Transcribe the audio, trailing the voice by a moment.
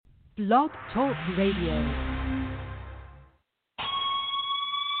Blog Talk Radio.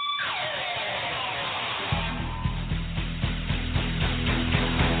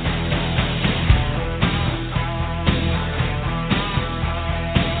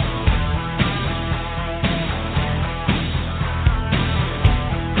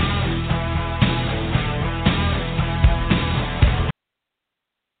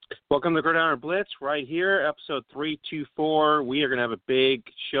 Welcome to Gridiron Blitz right here, episode 324. We are going to have a big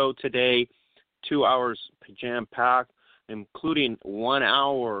show today, 2 hours jam-packed, including 1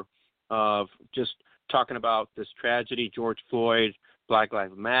 hour of just talking about this tragedy, George Floyd, Black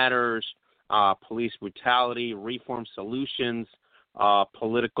Lives Matters, police brutality, reform solutions,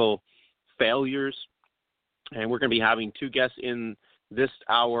 political failures. And we're going to be having two guests in this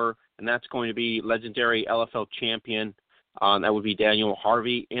hour, and that's going to be legendary LFL champion, that would be Daniel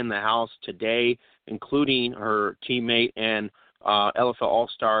Harvey in the house today, including her teammate and LFL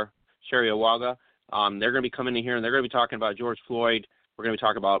All-Star Sherry Awaga. They're going to be coming in here, and they're going to be talking about George Floyd. We're going to be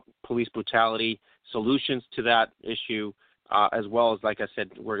talking about police brutality, solutions to that issue, as well as, like I said,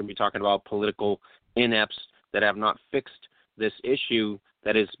 we're going to be talking about political inepts that have not fixed this issue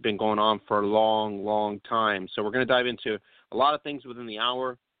that has been going on for a long, long time. So we're going to dive into a lot of things within the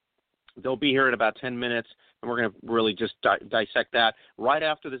hour. They'll be here in about 10 minutes, and we're going to really just dissect that. Right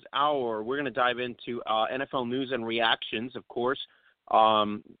after this hour, we're going to dive into NFL news and reactions, of course.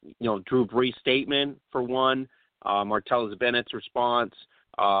 Drew Brees' statement, for one, Martellus Bennett's response.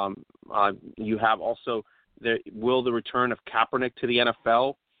 You have also the return of Kaepernick to the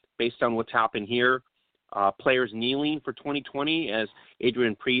NFL based on what's happened here. Players kneeling for 2020, as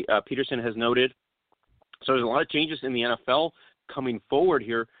Adrian Peterson has noted. So there's a lot of changes in the NFL coming forward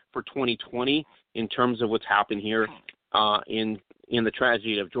here for 2020 in terms of what's happened here in the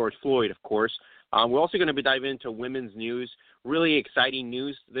tragedy of George Floyd, of course. We're also going to be diving into women's news. Really exciting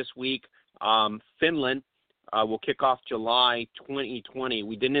news this week. Finland will kick off July 2020.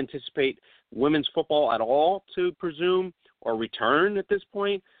 We didn't anticipate women's football at all to presume or return at this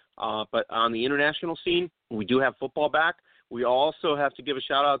point, but on the international scene, we do have football back. We also have to give a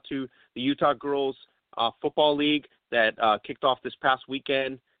shout-out to the Utah Girls Football League that kicked off this past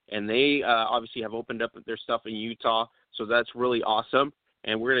weekend, and they obviously have opened up their stuff in Utah, so that's really awesome.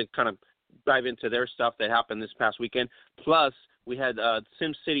 And we're going to kind of dive into their stuff that happened this past weekend. Plus, we had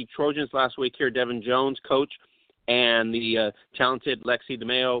Sim City Trojans last week here, Devin Jones, coach, and the talented Lexi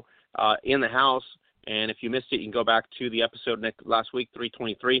DeMeo in the house. And if you missed it, you can go back to the episode last week,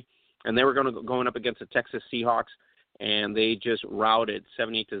 323. And they were going up against the Texas Seahawks, and they just routed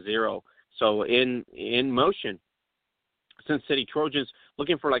 78-0. So in motion, Sin City Trojans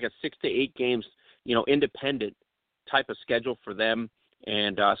looking for like a 6 to 8 games, independent type of schedule for them.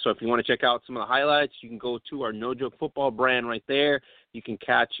 And so if you want to check out some of the highlights, you can go to our No Joke Football brand right there. You can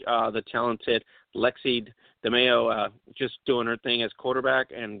catch the talented Lexi DeMeo just doing her thing as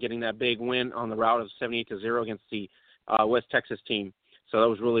quarterback and getting that big win on the route of 78-0 against the West Texas team. So that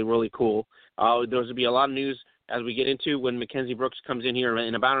was really, really cool. There's going to be a lot of news as we get into when Mackenzie Brooks comes in here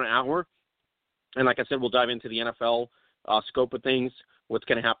in about an hour. And like I said, we'll dive into the NFL scope of things, what's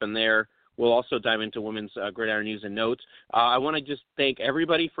going to happen there. We'll also dive into women's Gridiron news and notes. I want to just thank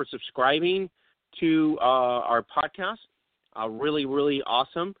everybody for subscribing to our podcast. Really, really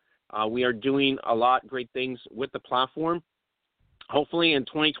awesome. We are doing a lot of great things with the platform. Hopefully in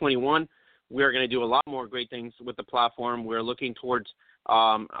 2021, we are going to do a lot more great things with the platform. We're looking towards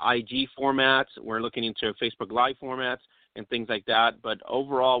IG formats. We're looking into Facebook Live formats and things like that. But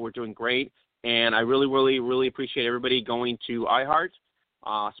overall, we're doing great. And I really, really, really appreciate everybody going to iHeart.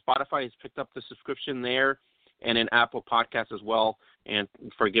 Spotify has picked up the subscription there and in Apple Podcasts as well, and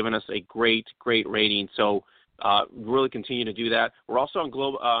for giving us a great, great rating. So really continue to do that. We're also on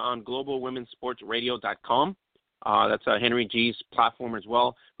globalwomensportsradio.com. That's Henry G's platform as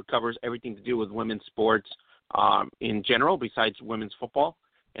well, who covers everything to do with women's sports in general besides women's football.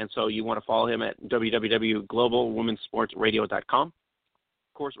 And so you want to follow him at www.globalwomensportsradio.com.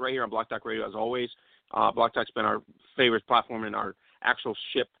 Of course, right here on Block Talk Radio, as always. Block Talk's been our favorite platform and our actual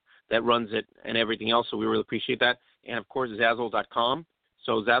ship that runs it and everything else, so we really appreciate that. And, of course, Zazzle.com.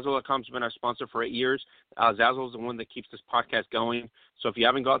 So Zazzle.com has been our sponsor for 8 years. Zazzle is the one that keeps this podcast going. So if you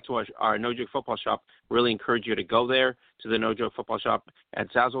haven't gone to our No Joke Football Shop, really encourage you to go there to the No Joke Football Shop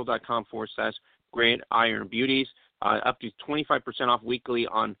at Zazzle.com/Gridiron Beauties. Up to 25% off weekly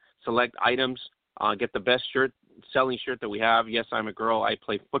on select items. Get the best selling shirt that we have. Yes, I'm a girl. I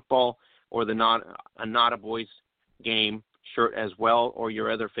play football, or the not a boys game shirt as well, or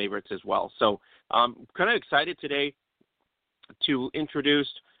your other favorites as well. So I'm kind of excited today to introduce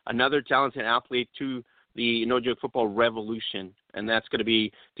another talented athlete to the No Joke Football revolution, and that's going to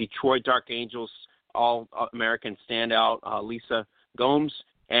be Detroit Dark Angels All-American standout Lisa Gomes,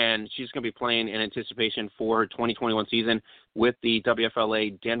 and she's going to be playing in anticipation for her 2021 season with the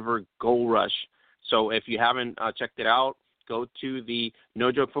WFLA Denver Gold Rush. So if you haven't checked it out, go to the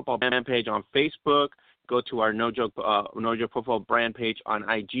No Joke Football brand page on Facebook. Go to our No Joke Football brand page on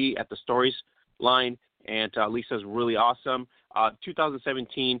IG at the stories line. And Lisa's really awesome.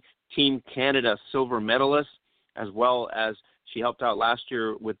 2017 Team Canada silver medalist, as well as she helped out last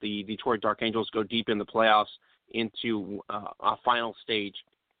year with the Detroit Dark Angels go deep in the playoffs into a final stage.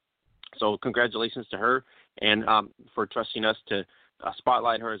 So congratulations to her, and for trusting us to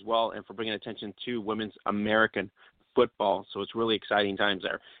spotlight her as well, and for bringing attention to women's American football. So it's really exciting times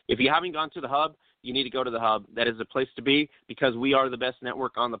there. If you haven't gone to the Hub, you need to go to the Hub. That is the place to be, because we are the best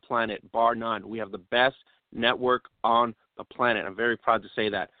network on the planet, bar none. We have the best network on the planet. I'm very proud to say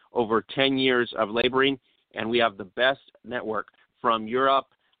that. Over 10 years of laboring, and we have the best network from Europe,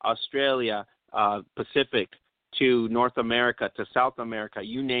 Australia, Pacific, to North America, to South America,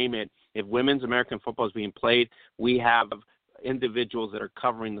 you name it. If women's American football is being played, we have individuals that are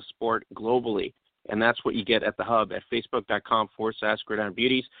covering the sport globally. And that's what you get at the Hub at facebook.com/Gridiron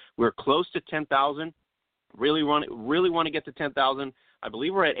Beauties. We're close to 10,000. Really want to get to 10,000. I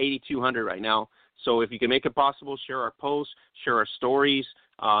believe we're at 8,200 right now. So if you can make it possible, share our posts, share our stories,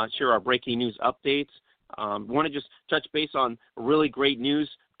 share our breaking news updates. Want to just touch base on really great news.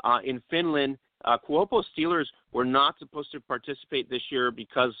 In Finland, Kuopio Steelers were not supposed to participate this year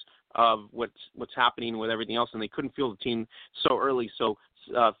because of what's happening with everything else, and they couldn't field the team so early. So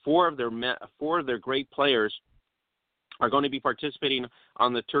four of their great players are going to be participating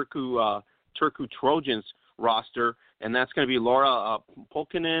on the Turku Trojans roster, and that's going to be Laura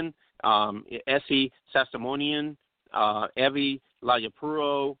Polkinen, Essie Sastamonian, Evi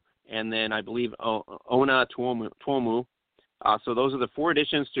Lajapuro, and then I believe Ona Tuomu. So those are the four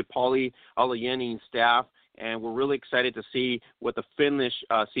additions to Pauli Alayening's staff, and we're really excited to see what the Finnish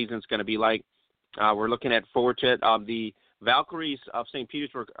season is going to be like. We're looking forward to it. The Valkyries of St.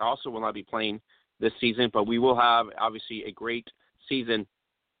 Petersburg also will not be playing this season, but we will have, obviously, a great season,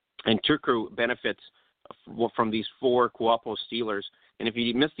 and Turku benefits from these four Kuopio Steelers. And if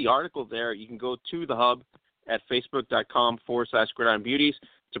you missed the article there, you can go to the Hub at facebook.com/Gridiron Beauties.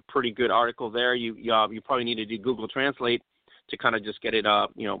 It's a pretty good article there. You probably need to do Google Translate to kind of just get it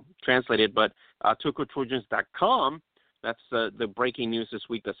translated. But turkutrojans.com, that's the breaking news this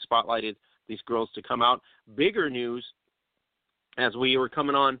week that spotlighted these girls to come out. Bigger news, as we were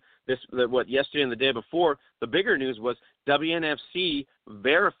coming on yesterday and the day before, the bigger news was WNFC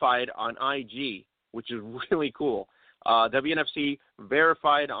verified on IG, which is really cool. WNFC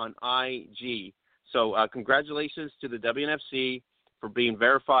verified on IG. So congratulations to the WNFC for being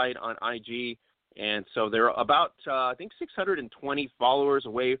verified on IG. And so they're about, I think, 620 followers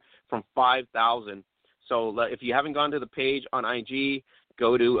away from 5,000. So if you haven't gone to the page on IG,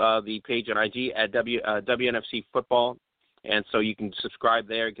 go to the page on IG at WNFC Football. And so you can subscribe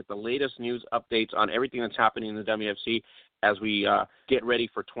there, get the latest news updates on everything that's happening in the WNFC as we get ready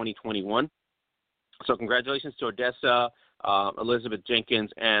for 2021. So congratulations to Odessa, Elizabeth Jenkins,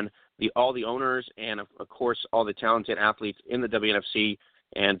 and all the owners, and, of course, all the talented athletes in the WNFC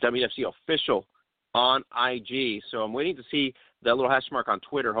and WNFC official on IG. So I'm waiting to see that little hash mark on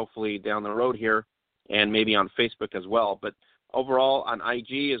Twitter, hopefully down the road here, and maybe on Facebook as well. But overall, on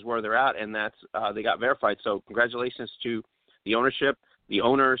IG is where they're at, and that's they got verified. So congratulations to the ownership, the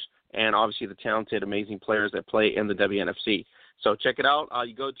owners, and obviously the talented, amazing players that play in the WNFC. So check it out.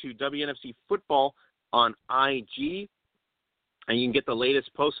 You go to WNFC Football on IG, and you can get the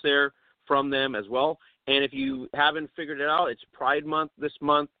latest posts there from them as well. And if you haven't figured it out, it's Pride Month this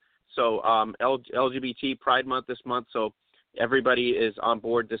month. So LGBT Pride Month this month. So everybody is on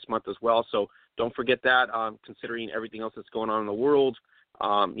board this month as well. So don't forget that. Considering everything else that's going on in the world,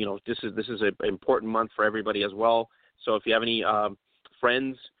 this is an important month for everybody as well. So if you have any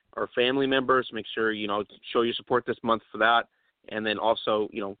friends or family members, make sure show your support this month for that. And then also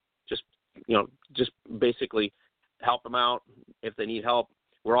just basically help them out if they need help.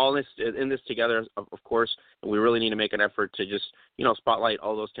 We're all in this together, of course, and we really need to make an effort to just, spotlight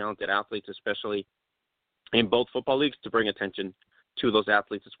all those talented athletes, especially in both football leagues, to bring attention to those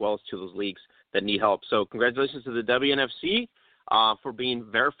athletes as well as to those leagues that need help. So congratulations to the WNFC for being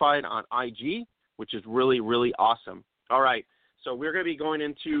verified on IG, which is really, really awesome. All right, so we're going to be going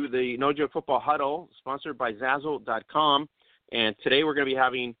into the No Joke Football Huddle, sponsored by Zazzle.com, and today we're going to be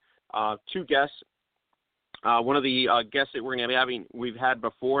having two guests. One of the guests that we're going to be having, we've had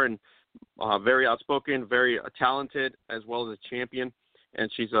before, and very outspoken, very talented, as well as a champion. And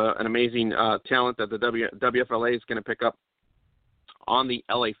she's an amazing talent that the WFLA is going to pick up on the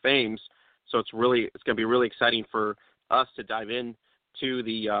LA Fames. So it's going to be really exciting for us to dive in to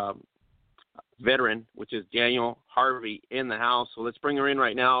the veteran, which is Daniel Harvey in the house. So let's bring her in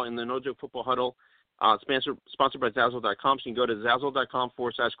right now in the No Joke Football Huddle, sponsored by Zazzle.com. So you can go to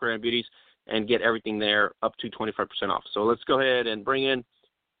Zazzle.com/Gridiron Beauties and get everything there up to 25% off. So let's go ahead and bring in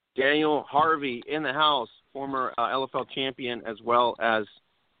Daniel Harvey in the house, former LFL champion as well as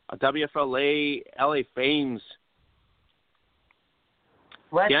a WFLA LA Fames.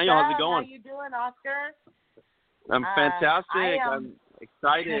 Daniel, how's it going? How you doing, Oscar? I'm fantastic. I'm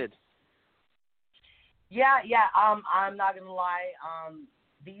excited. Yeah. I'm not gonna lie.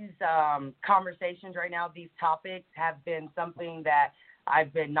 These conversations right now, these topics have been something that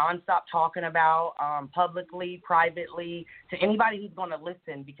I've been nonstop talking about publicly, privately, to anybody who's going to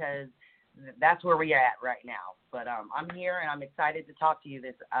listen, because that's where we're at right now. But I'm here, and I'm excited to talk to you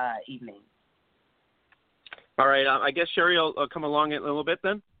this evening. All right. I guess Sherry will come along in a little bit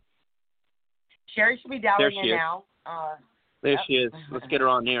then. Sherry should be dialing in now. There she is. Let's get her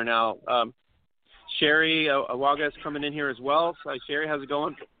on here now. Sherry Awaga is coming in here as well. So, Sherry, how's it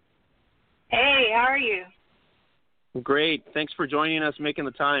going? Hey, how are you? Great. Thanks for joining us, making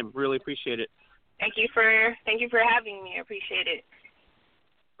the time. Really appreciate it. Thank you for having me. I appreciate it.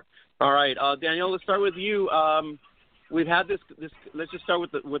 All right, Danielle, let's start with you. We've had this. Let's just start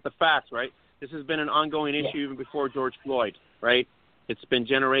with the facts, right? This has been an ongoing issue even before George Floyd, right? It's been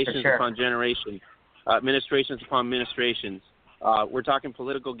generations upon generations, administrations upon administrations. We're talking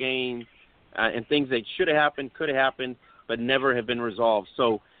political gain and things that should have happened, could have happened, but never have been resolved.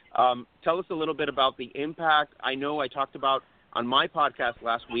 So tell us a little bit about the impact. I know I talked about on my podcast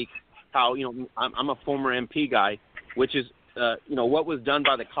last week how, I'm a former MP guy, which is, what was done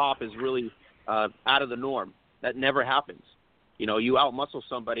by the cop is really out of the norm. That never happens. You outmuscle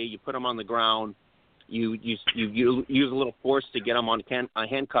somebody, you put them on the ground, you use a little force to get them on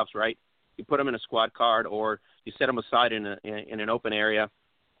handcuffs, right? You put them in a squad car, or you set them aside in an open area,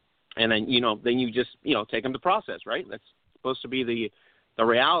 and then you just take them to process, right? That's supposed to be the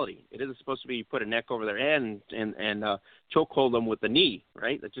reality. It isn't supposed to be you put a neck over their head and chokehold them with the knee,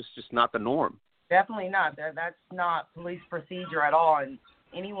 right? That's just not the norm. Definitely not. That's not police procedure at all. And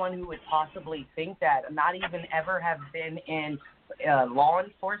anyone who would possibly think that, not even ever have been in law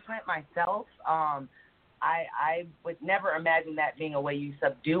enforcement myself, I would never imagine that being a way you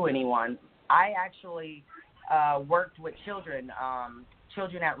subdue anyone. I actually worked with children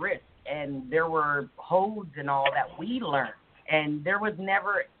at risk, and there were codes and all that we learned. And there was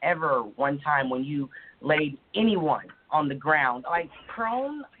never, ever one time when you laid anyone on the ground. Like,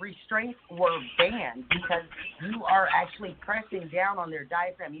 prone restraints were banned because you are actually pressing down on their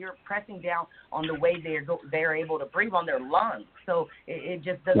diaphragm. You're pressing down on the way they're able to breathe, on their lungs. So it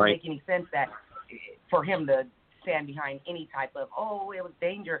just doesn't make any sense that for him to stand behind any type of, it was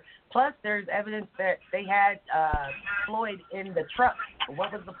danger. Plus, there's evidence that they had Floyd in the truck.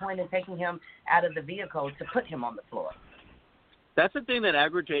 What was the point in taking him out of the vehicle to put him on the floor? That's the thing that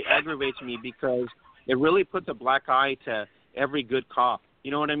aggravates me, because it really puts a black eye to every good cop.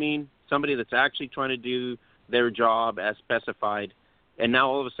 You know what I mean? Somebody that's actually trying to do their job as specified, and now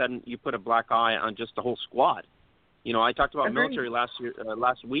all of a sudden you put a black eye on just the whole squad. I talked about military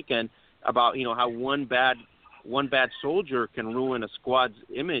last weekend about how one bad soldier can ruin a squad's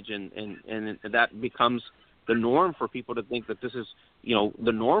image, and that becomes the norm for people to think that this is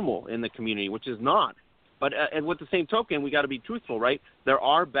the normal in the community, which is not. But and with the same token, we got to be truthful, right? There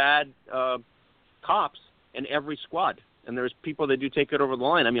are bad cops in every squad, and there's people that do take it over the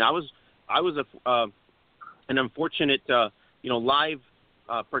line. I mean, I was an unfortunate live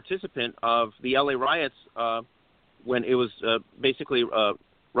participant of the LA riots when it was basically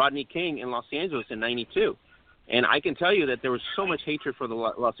Rodney King in Los Angeles in '92, and I can tell you that there was so much hatred for the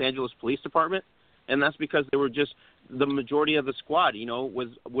Los Angeles Police Department, and that's because they were just the majority of the squad,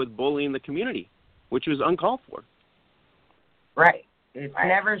 was bullying the community, which was uncalled for. Right. It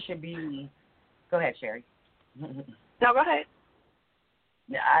never should be. Go ahead, Sherry. No, go ahead.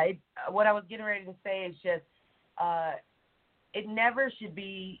 What I was getting ready to say is just, it never should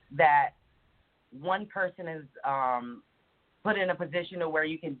be that one person is put in a position to where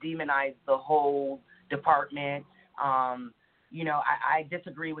you can demonize the whole department. I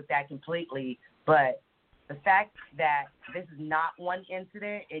disagree with that completely, but the fact that this is not one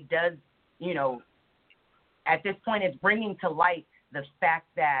incident, it does, at this point, it's bringing to light the fact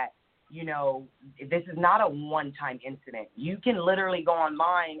that, this is not a one-time incident. You can literally go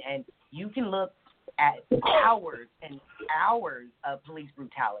online and you can look at hours and hours of police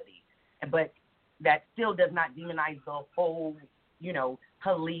brutality, but that still does not demonize the whole,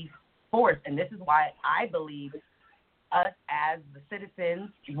 police force. And this is why I believe us as the citizens,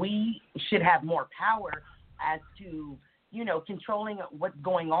 we should have more power as to, controlling what's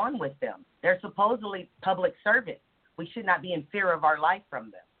going on with them. They're supposedly public servants. We should not be in fear of our life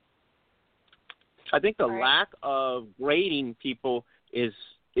from them. I think the lack of grading people is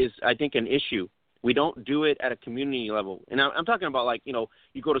I think an issue. We don't do it at a community level. And I'm talking about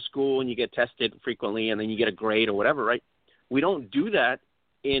you go to school and you get tested frequently and then you get a grade or whatever, right? We don't do that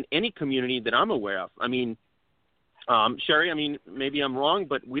in any community that I'm aware of. I mean, Sherry, maybe I'm wrong,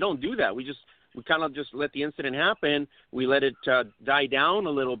 but we don't do that. We kind of just let the incident happen. We let it die down a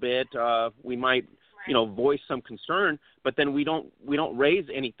little bit. We might, voice some concern, but then we don't raise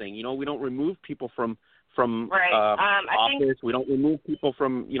anything. We don't remove people from office. We don't remove people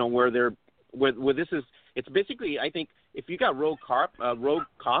from where they're where this is. It's basically, I think, if you got rogue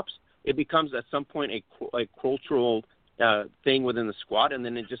cops, it becomes at some point a cultural thing within the squad, and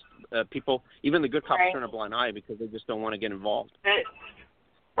then it just people, even the good cops, turn a blind eye because they just don't want to get involved.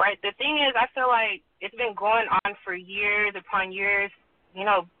 Right. The thing is, I feel like it's been going on for years upon years,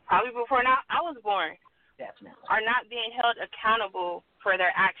 probably before now I was born, Definitely. Are not being held accountable for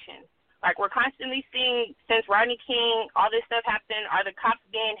their actions. Like, we're constantly seeing, since Rodney King, all this stuff happened, are the cops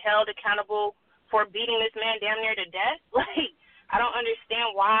being held accountable for beating this man damn near to death? Like, I don't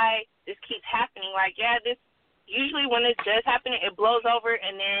understand why this keeps happening. Like, usually when this does happen, it blows over,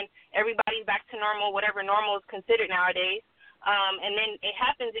 and then everybody's back to normal, whatever normal is considered nowadays. And then it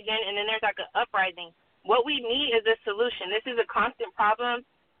happens again, and then there's like an uprising. What we need is a solution. This is a constant problem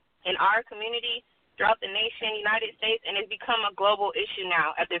in our community, throughout the nation, United States, and it's become a global issue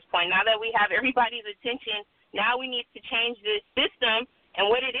now at this point. Now that we have everybody's attention, now we need to change this system, and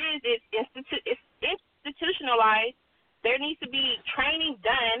what it is, it's institutionalized. There needs to be training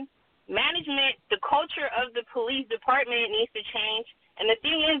done. Management, the culture of the police department needs to change, and the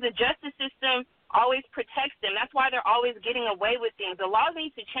thing is, the justice system always protects them. That's why they're always getting away with things. The laws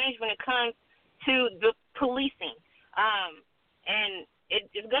need to change when it comes to the policing. And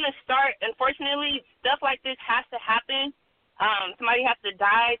it's going to start, unfortunately, stuff like this has to happen. Somebody has to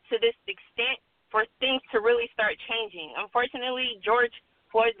die to this extent for things to really start changing. Unfortunately, George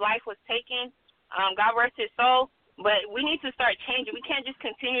Floyd's life was taken. God rest his soul. But we need to start changing. We can't just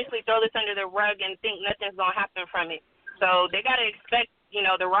continuously throw this under the rug and think nothing's going to happen from it. So they got to expect,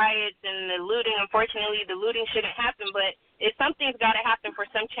 the riots and the looting. Unfortunately, the looting shouldn't happen, but something's got to happen for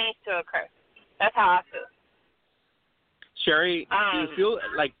some change to occur. That's how I feel. Sherry, do you feel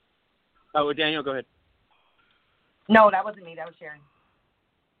like – Daniel, go ahead. No, that wasn't me. That was Sherry.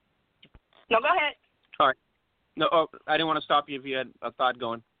 No, go ahead. All right. No, I didn't want to stop you if you had a thought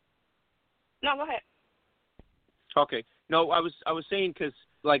going. No, go ahead. Okay. No, I was saying because,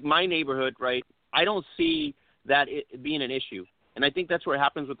 like, my neighborhood, right, I don't see that it being an issue. And I think that's where it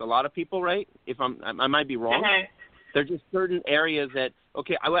happens with a lot of people, right? If I might be wrong. Mm-hmm. There's just certain areas that,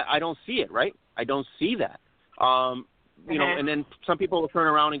 okay, I don't see it, right? I don't see that. And then some people will turn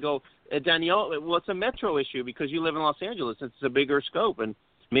around and go, Danielle, well, it's a metro issue because you live in Los Angeles. It's a bigger scope. And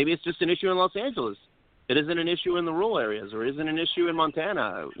maybe it's just an issue in Los Angeles. It isn't an issue in the rural areas or isn't an issue in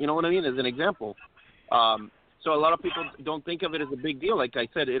Montana. You know what I mean? As an example. So a lot of people don't think of it as a big deal. Like I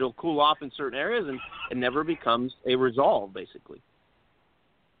said, it'll cool off in certain areas and it never becomes a resolve, basically.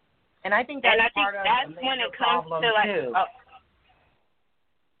 And I think that's part of the major problem too.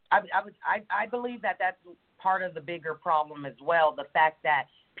 I believe that that's part of the bigger problem as well. The fact that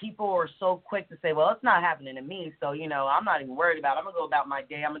people are so quick to say, well, it's not happening to me, so, I'm not even worried about it. I'm going to go about my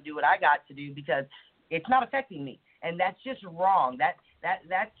day. I'm going to do what I got to do because it's not affecting me. And that's just wrong. That's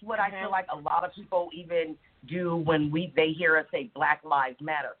what I feel like a lot of people even do when they hear us say Black Lives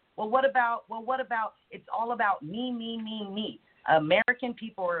Matter. Well, what about it's all about me. American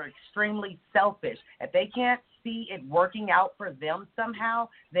people are extremely selfish. If they can't see it working out for them somehow,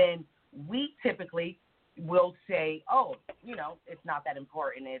 then we typically will say, oh, it's not that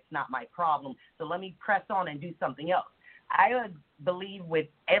important. It's not my problem. So let me press on and do something else. I believe with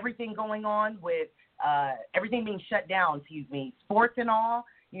everything going on, with everything being shut down, sports and all,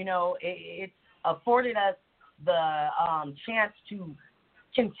 it's afforded us the chance to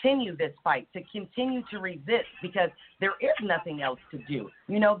continue this fight, to continue to resist because there is nothing else to do.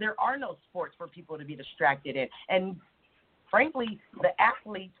 There are no sports for people to be distracted in. And frankly, the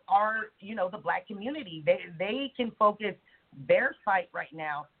athletes are, the black community. They can focus their fight right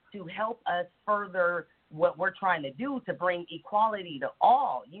now to help us further what we're trying to do to bring equality to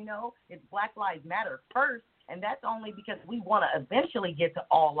all. It's Black Lives Matter first, and that's only because we want to eventually get to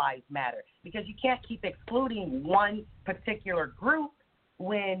all lives matter because you can't keep excluding one particular group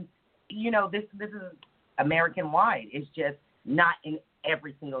when, this is American-wide. It's just not in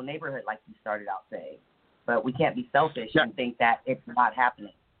every single neighborhood like you started out saying. but we can't be selfish and think that it's not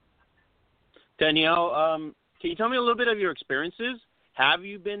happening. Danielle, can you tell me a little bit of your experiences? Have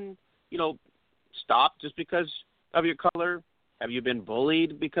you been, stopped just because of your color? Have you been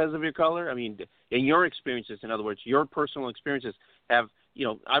bullied because of your color? I mean, in your experiences, in other words, your personal experiences I'm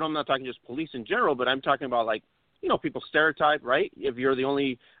not talking just police in general, but I'm talking about people stereotype, right? If you're the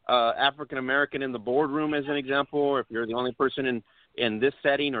only African-American in the boardroom, as an example, or if you're the only person in this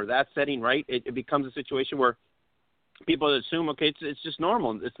setting or that setting, right? It becomes a situation where people assume, okay, it's just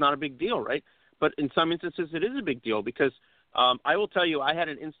normal. It's not a big deal, right? But in some instances, it is a big deal because I will tell you, I had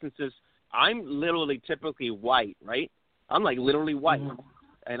instances. I'm literally typically white, right? I'm like literally white,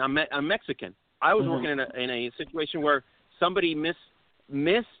 and I'm Mexican. I was working in a situation where somebody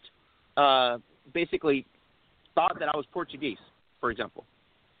basically thought that I was Portuguese, for example,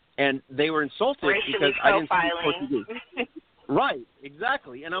 and they were insulted because I didn't speak Portuguese. Right,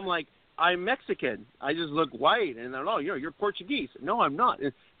 exactly. And I'm like, I'm Mexican. I just look white, and they're, you're Portuguese. No, I'm not.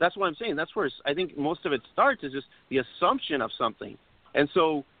 And that's what I'm saying. That's where I think most of it starts, is just the assumption of something. And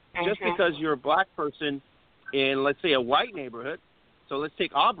so just because you're a black person in, let's say, a white neighborhood, so let's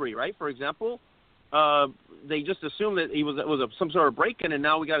take Aubrey, right, for example, they just assume that it was some sort of break-in, and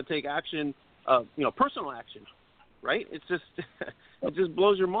now we got to take action, personal action, right? It's just it just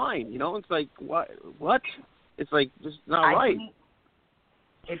blows your mind, It's like what? It's like just not right.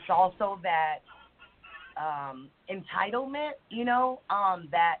 It's also that entitlement,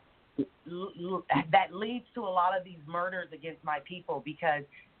 that leads to a lot of these murders against my people, because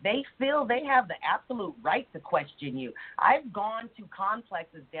they feel they have the absolute right to question you. I've gone to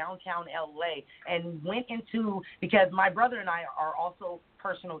complexes downtown LA and went into, because my brother and I are also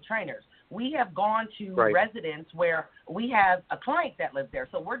personal trainers. We have gone to residents where we have a client that lives there.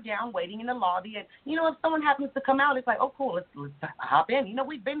 So we're down waiting in the lobby, and, if someone happens to come out, it's like, oh, cool, let's hop in.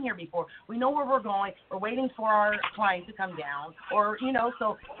 We've been here before. We know where we're going. We're waiting for our client to come down, or,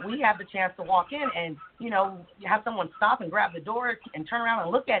 so we have the chance to walk in and, have someone stop and grab the door and turn around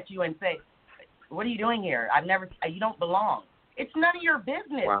and look at you and say, what are you doing here? You don't belong. It's none of your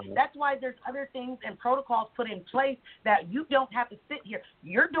business. Wow. That's why there's other things and protocols put in place that you don't have to sit here.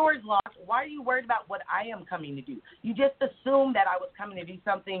 Your door is locked. Why are you worried about what I am coming to do? You just assume that I was coming to do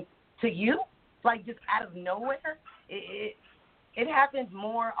something to you, like just out of nowhere. It happens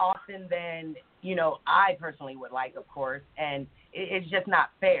more often than, I personally would like, of course, and it's just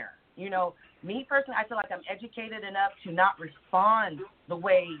not fair. Me personally, I feel like I'm educated enough to not respond the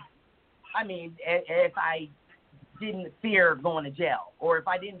way, if I didn't fear going to jail, or if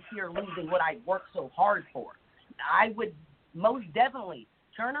I didn't fear losing what I worked so hard for, I would most definitely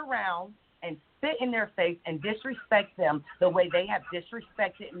turn around and spit in their face and disrespect them the way they have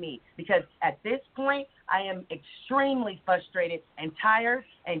disrespected me. Because at this point, I am extremely frustrated and tired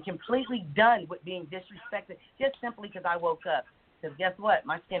and completely done with being disrespected just simply because I woke up. Because guess what?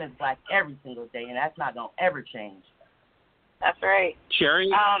 My skin is black every single day, and that's not going to ever change. That's right. Sherry?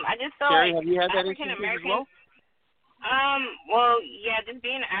 I just feel Sherry, like have you had that African experience as American. well? Just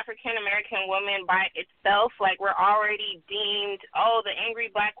being an African-American woman by itself, like, we're already deemed, the angry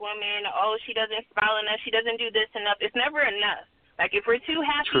black woman, she doesn't smile enough, she doesn't do this enough. It's never enough. Like, if we're too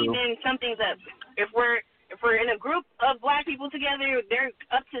happy, then something's up. If we're in a group of black people together, they're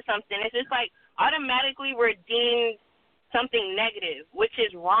up to something. It's just like automatically we're deemed something negative, which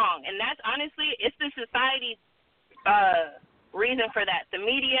is wrong. And that's honestly, it's the society's reason for that. The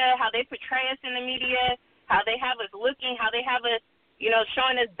media, how they portray us in the media, how they have us looking, how they have us,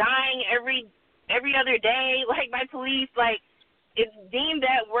 showing us dying every other day, like, by police. Like, it's deemed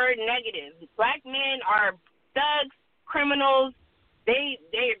that we're negative. Black men are thugs, criminals.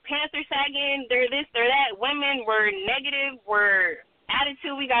 Their pants are sagging. They're this, they're that. Women, we're negative. We're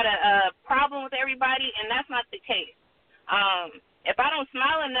attitude. We got a problem with everybody, and that's not the case. If I don't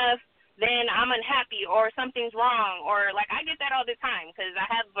smile enough, then I'm unhappy or something's wrong, or, like, I get that all the time because I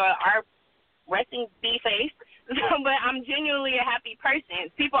have our resting B face, but I'm genuinely a happy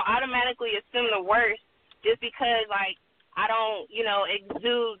person. People automatically assume the worst just because, like, I don't,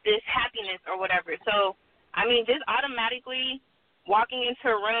 exude this happiness or whatever. So, just automatically walking into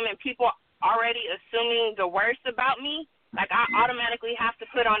a room and people already assuming the worst about me, like, I automatically have to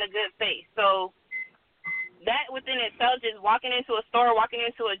put on a good face. So that within itself, just walking into a store, walking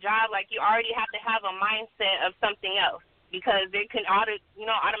into a job, like, you already have to have a mindset of something else because they can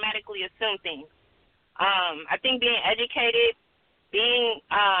automatically assume things. I think being educated, being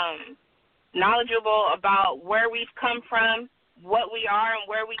knowledgeable about where we've come from, what we are, and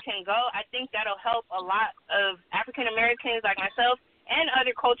where we can go, I think that'll help a lot of African Americans like myself and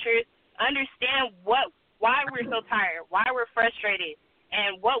other cultures understand why we're so tired, why we're frustrated,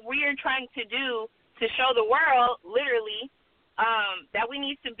 and what we are trying to do to show the world, literally, that we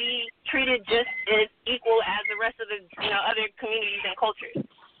need to be treated just as equal as the rest of the other communities and cultures.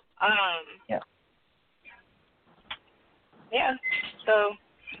 So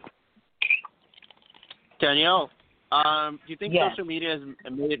Danielle, do you think social media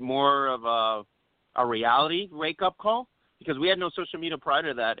has made it more of a reality wake-up call? Because we had no social media prior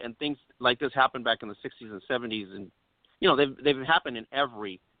to that, and things like this happened back in the 60s and 70s, and they've happened in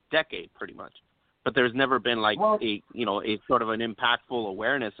every decade pretty much. But there's never been a sort of an impactful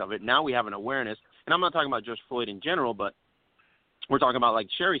awareness of it. Now we have an awareness, and I'm not talking about George Floyd in general, but we're talking about, like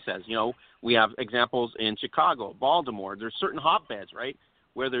Sherry says, we have examples in Chicago, Baltimore. There's certain hotbeds, right,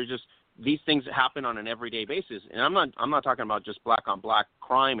 where there's just these things happen on an everyday basis. And I'm not talking about just black on black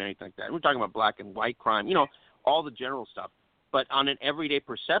crime or anything like that. We're talking about black and white crime, all the general stuff. But on an everyday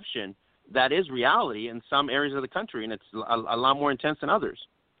perception, that is reality in some areas of the country, and it's a lot more intense than others.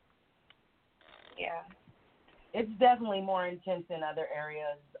 Yeah. It's definitely more intense in other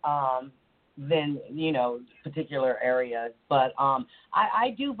areas than, particular areas. But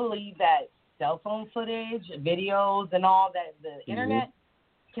I do believe that cell phone footage, videos, and all that, the internet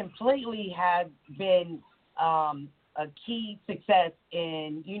completely has been a key success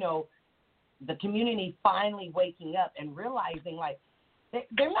in, the community finally waking up and realizing, like,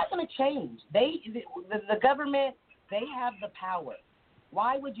 they're not going to change. The government, they have the power.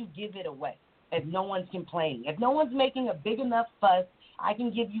 Why would you give it away if no one's complaining? If no one's making a big enough fuss, I can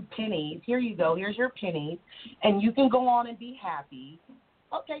give you pennies. Here you go. Here's your pennies. And you can go on and be happy.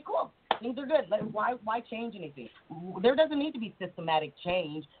 Okay, cool. Things are good. Why change anything? There doesn't need to be systematic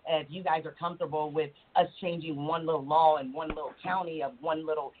change if you guys are comfortable with us changing one little law in one little county of one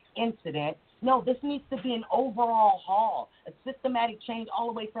little incident. No, this needs to be an overall haul, a systematic change all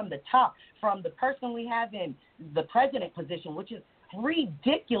the way from the top, from the person we have in the president position, which is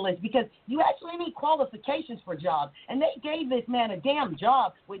ridiculous because you actually need qualifications for jobs. And they gave this man a damn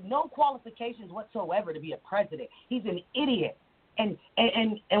job with no qualifications whatsoever to be a president. He's an idiot. And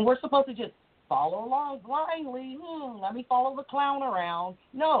we're supposed to just follow along blindly. Let me follow the clown around.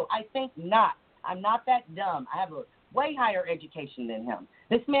 No, I think not. I'm not that dumb. I have a way higher education than him.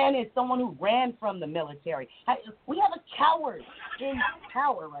 This man is someone who ran from the military. We have a coward in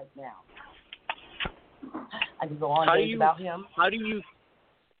power right now. I can go on about him. How do you,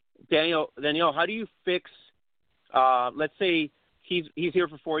 Danielle, how do you fix, let's say he's here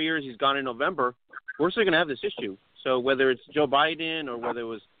for 4 years, he's gone in November, we're still going to have this issue. So whether it's Joe Biden or whether it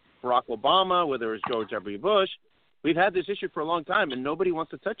was Barack Obama, whether it was George W. Bush, we've had this issue for a long time, and nobody wants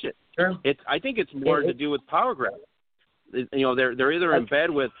to touch it. Sure. I think it's more to do with power grab. They're either in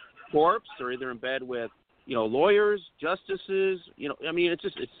bed with corps or either in bed with, lawyers, justices.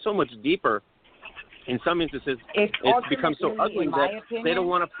 It's so much deeper. In some instances, it's become so ugly that they don't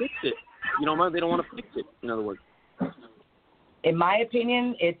want to fix it. They don't want to fix it, in other words. In my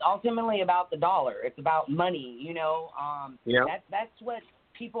opinion, it's ultimately about the dollar. It's about money, That's what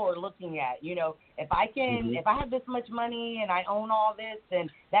people are looking at. If I can, if I have this much money and I own all this, then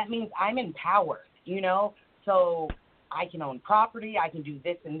that means I'm in power, So I can own property. I can do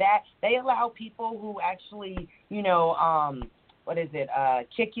this and that. They allow people who actually,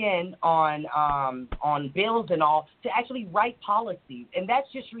 kick in on bills and all to actually write policies. And that's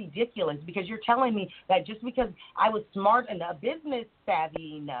just ridiculous because you're telling me that just because I was smart enough, business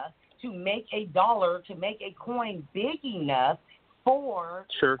savvy enough to make a dollar, to make a coin big enough for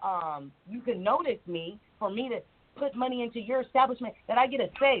you can notice me, for me to put money into your establishment, that I get a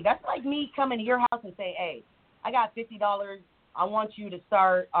say. That's like me coming to your house and say, hey, I got $50. I want you to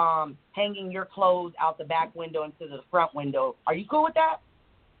start hanging your clothes out the back window into the front window. Are you cool with that?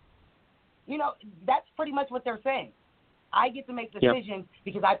 That's pretty much what they're saying. I get to make decisions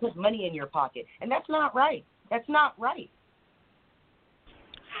because I put money in your pocket. And that's not right. That's not right.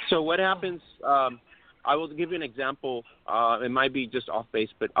 So what happens, I will give you an example. It might be just off base,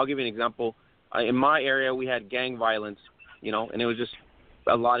 but I'll give you an example. In my area, we had gang violence, and it was just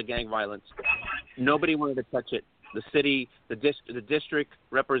a lot of gang violence. Nobody wanted to touch it. The city, the district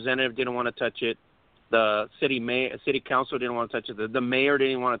representative didn't want to touch it. The city council didn't want to touch it. The mayor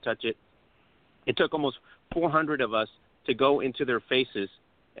didn't want to touch it. It took almost 400 of us to go into their faces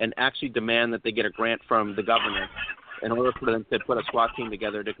and actually demand that they get a grant from the governor in order for them to put a SWAT team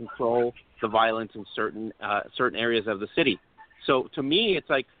together to control the violence in certain areas of the city. So to me, it's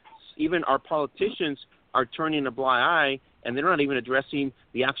like even our politicians are turning a blind eye, and they're not even addressing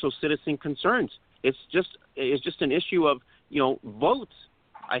the actual citizen concerns. It's just an issue of, votes.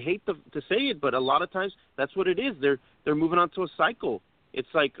 I hate to say it, but a lot of times that's what it is. They're moving on to a cycle. It's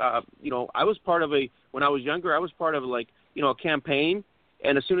like, I was part of when I was younger, I was part of a campaign,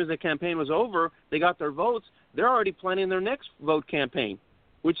 And as soon as the campaign was over, they got their votes. They're already planning their next vote campaign,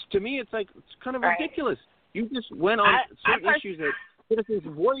 which to me it's kind of ridiculous. You just went on certain issues that citizens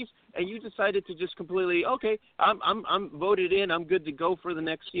voice, and you decided to just completely, okay, I'm voted in, I'm good to go for the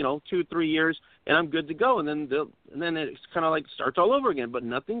next 2-3 years, and I'm good to go, and then it's kind of like starts all over again, but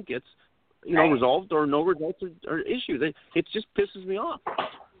nothing gets resolved or no results or issues. It just pisses me off.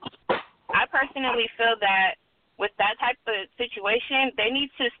 I personally feel that with that type of situation, they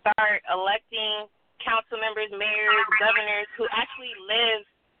need to start electing council members, mayors, governors who actually live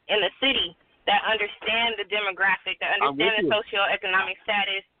in the city, that understand the demographic, that understand the socioeconomic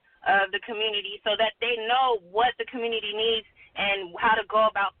status of the community, so that they know what the community needs and how to go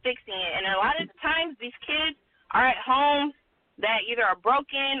about fixing it. And a lot of times these kids are at homes that either are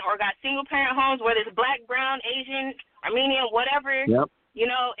broken or got single-parent homes, whether it's black, brown, Asian, Armenian, whatever,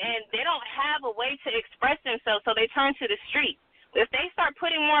 and they don't have a way to express themselves, so they turn to the street. If they start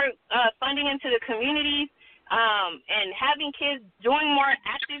putting more funding into the communities, and having kids doing more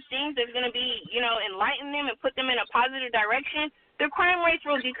active things that's going to be, enlighten them and put them in a positive direction, the crime rates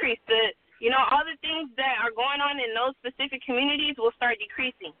will decrease. All the things that are going on in those specific communities will start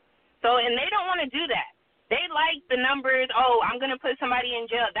decreasing. So, and they don't want to do that. They like the numbers. Oh, I'm going to put somebody in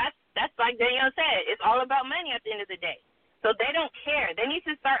jail. That's like Danielle said. It's all about money at the end of the day. So they don't care. They need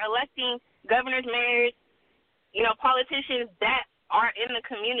to start electing governors, mayors, politicians that are in the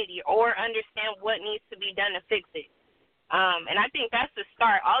community or understand what needs to be done to fix it. And I think that's the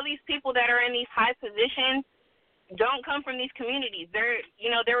start. All these people that are in these high positions don't come from these communities. They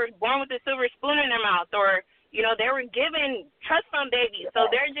were born with a silver spoon in their mouth, or, they were given trust fund babies.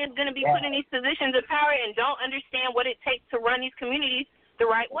 So they're just going to be put in these positions of power and don't understand what it takes to run these communities the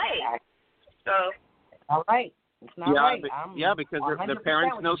right way. So. All right. It's not right. Because their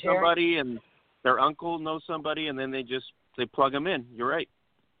parents know somebody and their uncle knows somebody, and then they plug them in. You're right.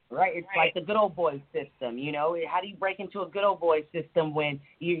 Right. It's like the good old boy system. How do you break into a good old boy system when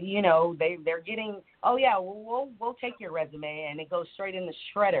they're getting, we'll take your resume, and it goes straight in the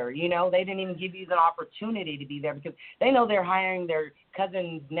shredder. They didn't even give you the opportunity to be there because they know they're hiring their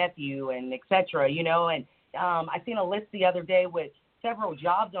cousin's nephew and et cetera. And I seen a list the other day with several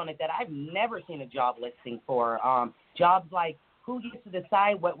jobs on it that I've never seen a job listing for. Jobs like who gets to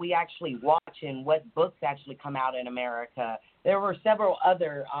decide what we actually watch and what books actually come out in America. There were several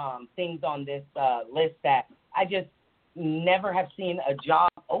other things on this list that I just never have seen a job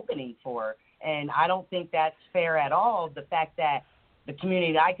opening for, and I don't think that's fair at all. The fact that the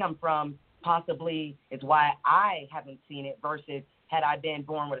community I come from possibly is why I haven't seen it versus had I been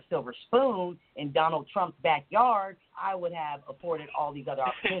born with a silver spoon in Donald Trump's backyard, I would have afforded all these other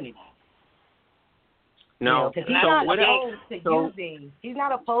opportunities. No, because he's not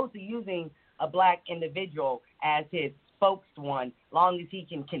opposed to using a black individual as his spokesman, long as he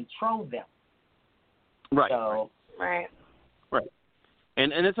can control them. Right. So, right.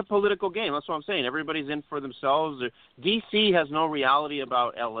 And it's a political game. That's what I'm saying. Everybody's in for themselves. D.C. has no reality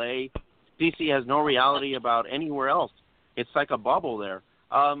about L.A. D.C. has no reality about anywhere else. It's like a bubble there.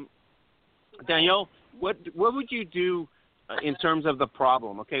 Danielle, what would you do in terms of the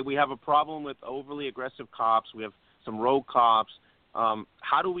problem? Okay, we have a problem with overly aggressive cops. We have some rogue cops.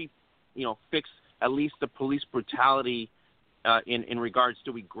 How do we, fix at least the police brutality in regards?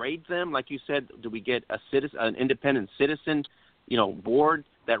 Do we grade them, like you said? Do we get an independent citizen, board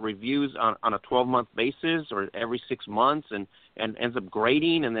that reviews on a 12-month basis or every 6 months and ends up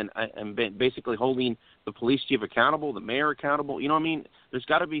grading and basically holding the police chief accountable, the mayor accountable? You know what I mean? There's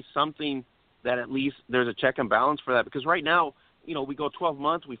got to be something that at least there's a check and balance for that, because right now, we go 12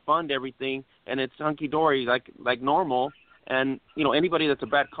 months, we fund everything, and it's hunky-dory like normal. And, anybody that's a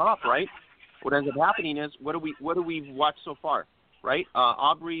bad cop, right, what ends up happening is what do we watch so far, right?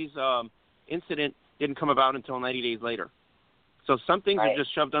 Aubrey's incident didn't come about until 90 days later. So some things are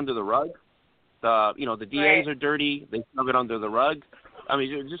just shoved under the rug. The DAs are dirty. They shove it under the rug. I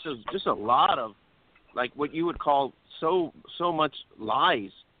mean, just a lot of, like, what you would call so much lies,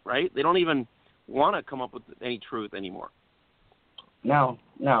 right? They don't even want to come up with any truth anymore. No.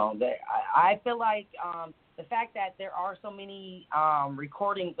 I feel like the fact that there are so many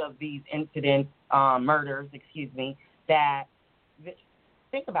recordings of these incidents, murders, that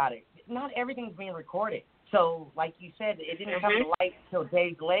think about it. Not everything's being recorded. So, like you said, it didn't come to light until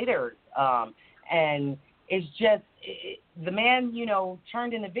days later. And it's just the man,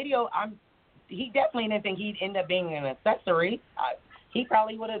 turned in the video. He definitely didn't think he'd end up being an accessory. He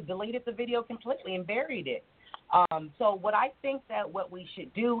probably would have deleted the video completely and buried it. So what I think that what we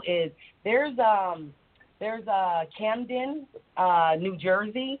should do is there's Camden, New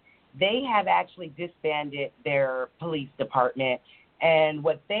Jersey. They have actually disbanded their police department, And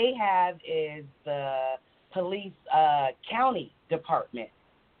what they have is the police county department.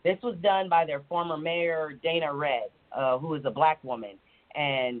 This was done by their former mayor, Dana Red, who is a black woman.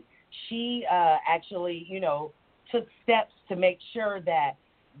 And she actually, took steps to make sure that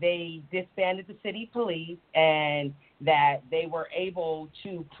they disbanded the city police and that they were able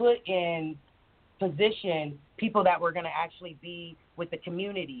to put in position people that were going to actually be with the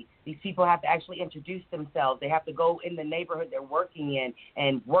community. These people have to actually introduce themselves. They have to go in the neighborhood they're working in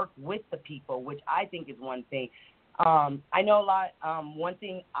and work with the people, which I think is one thing. I know a lot. One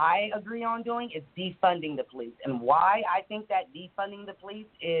thing I agree on doing is defunding the police. And why I think that defunding the police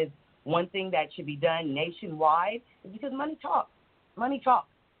is one thing that should be done nationwide is because money talks. Money talks.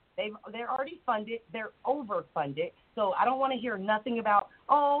 They're already funded. They're overfunded. So I don't want to hear nothing about,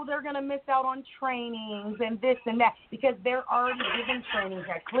 they're going to miss out on trainings and this and that, because they're already given trainings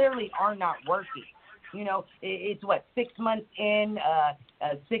that clearly are not working. It's 6 months in,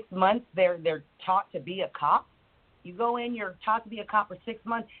 6 months they're taught to be a cop. You go in, you're taught to be a cop for 6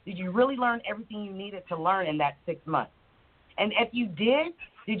 months. Did you really learn everything you needed to learn in that 6 months? And if you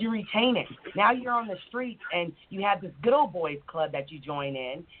did you retain it? Now you're on the streets and you have this good old boys club that you join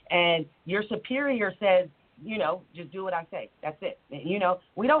in, and your superior says, just do what I say. That's it.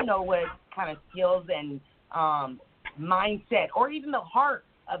 We don't know what kind of skills and mindset or even the heart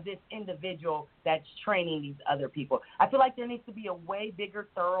of this individual that's training these other people. I feel like there needs to be a way bigger,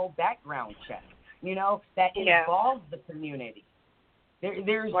 thorough background check, that involves the community.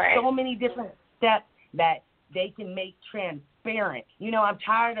 There's so many different steps that they can make transparent. I'm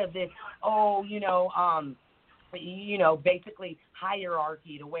tired of this, basically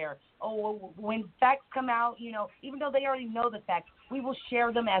hierarchy to where, when facts come out, even though they already know the facts, we will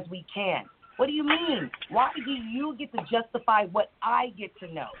share them as we can. What do you mean? Why do you get to justify what I get to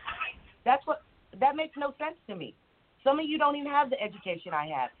know? That makes no sense to me. Some of you don't even have the education I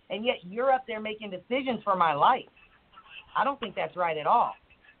have, and yet you're up there making decisions for my life. I don't think that's right at all.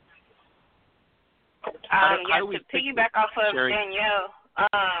 To piggyback off of Danielle,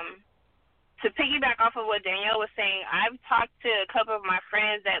 what Danielle was saying, I've talked to a couple of my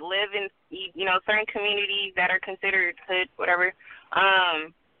friends that live in, certain communities that are considered hood, whatever.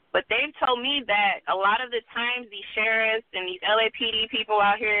 But they've told me that a lot of the times these sheriffs and these LAPD people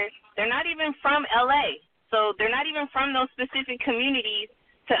out here, they're not even from LA. So they're not even from those specific communities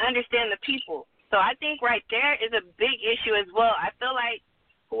to understand the people. So I think right there is a big issue as well. I feel like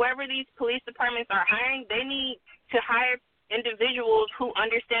whoever these police departments are hiring, they need to hire individuals who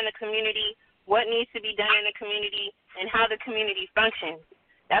understand the community, what needs to be done in the community, and how the community functions.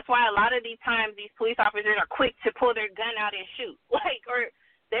 That's why a lot of these times these police officers are quick to pull their gun out and shoot. Or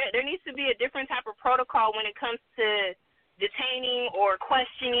there needs to be a different type of protocol when it comes to detaining or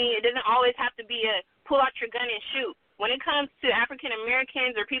questioning. It doesn't always have to be a pull out your gun and shoot. When it comes to African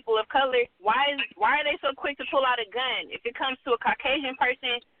Americans or people of color, why are they so quick to pull out a gun? If it comes to a Caucasian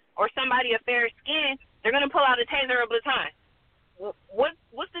person or somebody of fair skin, they're going to pull out a taser or a baton.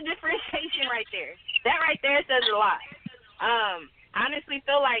 What's the differentiation right there? That right there says a lot. I honestly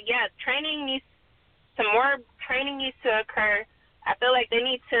feel like, some more training needs to occur. I feel like they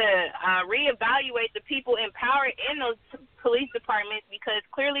need to reevaluate the people empowered in those police departments, because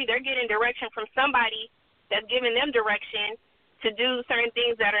clearly they're getting direction from somebody that's giving them direction to do certain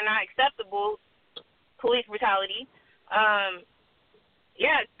things that are not acceptable, police brutality.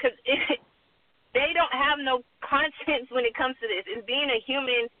 Because they don't have no conscience when it comes to this. It's being a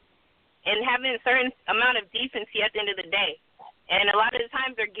human and having a certain amount of decency at the end of the day. And a lot of the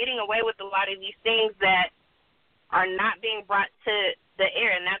times they're getting away with a lot of these things that are not being brought to the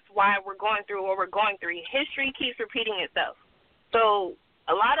air, and that's why we're going through what we're going through. History keeps repeating itself. So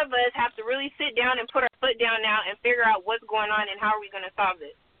a lot of us have to really sit down and put our foot down now and figure out what's going on and how are we going to solve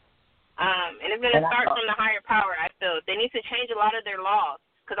this. And it's going to start from the higher power, I feel. They need to change a lot of their laws,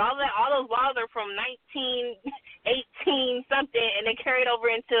 because all those laws are from 1918 something, and they carried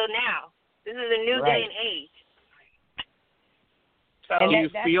over until now. This is a new day and age. So do you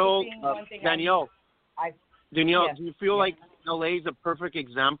feel, Danielle, do you feel like LA is a perfect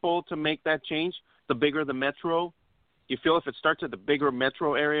example to make that change? The bigger the metro, do you feel if it starts at the bigger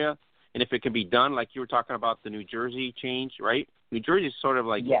metro area, and if it can be done, like you were talking about the New Jersey change, right? New Jersey is sort of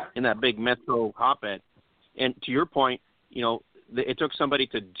like in that big metro hotbed. And to your point, it took somebody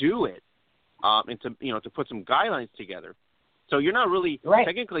to do it, and to put some guidelines together. So you're not really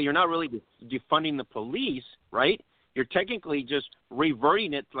technically you're not really defunding the police, right? You're technically just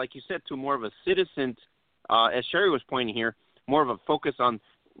reverting it, like you said, to more of a citizen, as Sherry was pointing here, more of a focus on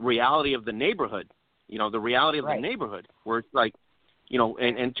reality of the neighborhood. The reality of the neighborhood, where it's like,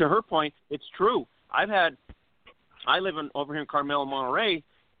 and to her point, it's true. I've had I live over here in Carmel, Monterey,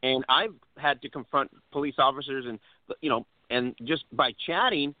 and I've had to confront police officers, and and just by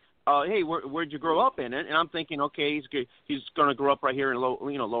chatting, hey, where'd you grow up in? And I'm thinking, okay, he's going to grow up right here in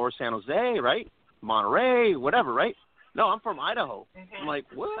Lower San Jose, right? Monterey, whatever, right? No, I'm from Idaho. I'm like,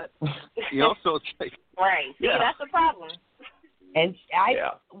 what? So it's like, right. See, that's the problem. And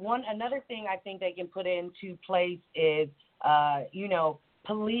another thing I think they can put into place is,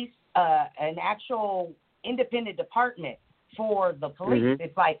 police, an actual independent department for the police. Mm-hmm.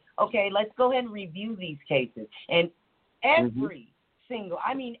 It's like, okay, let's go ahead and review these cases. And every single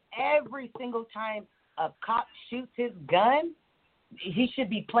time a cop shoots his gun, he should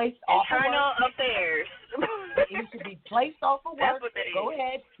be placed off of work. Internal affairs. He should be placed off of work. Go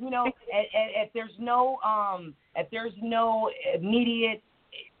ahead. If there's no immediate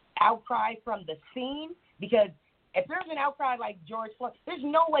outcry from the scene, because if there's an outcry like George Floyd, there's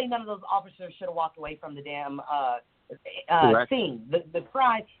no way none of those officers should have walked away from the damn scene, the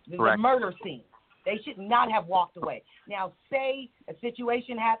crime, the murder scene. They should not have walked away. Now, say a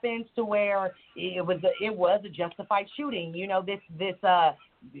situation happens to where it was a justified shooting.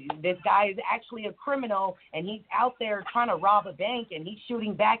 This guy is actually a criminal, and he's out there trying to rob a bank, and he's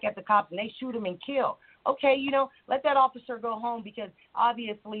shooting back at the cops, and they shoot him and kill. Okay, let that officer go home, because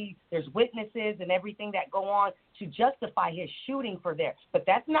obviously there's witnesses and everything that go on to justify his shooting for there. But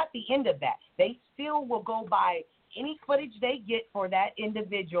that's not the end of that. They still will go by any footage they get for that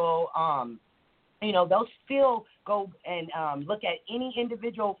individual. They'll still go and look at any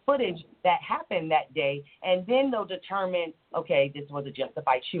individual footage that happened that day, and then they'll determine, okay, this was a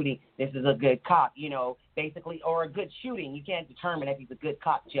justified shooting. This is a good cop, basically, or a good shooting. You can't determine if he's a good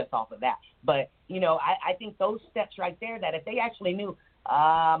cop just off of that. But, I think those steps right there, that if they actually knew,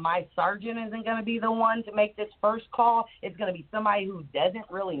 my sergeant isn't going to be the one to make this first call, it's going to be somebody who doesn't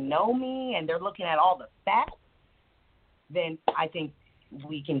really know me, and they're looking at all the facts, then I think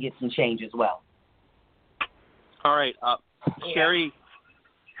we can get some change as well. All right, Sherry,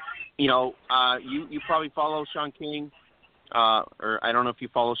 you probably follow Shaun King, or I don't know if you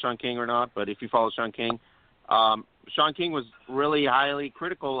follow Shaun King or not, but if you follow Shaun King, Shaun King was really highly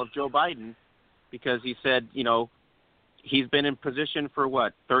critical of Joe Biden, because he said, he's been in position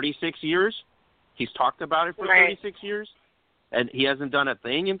for 36 years? He's talked about it for 36 years, and he hasn't done a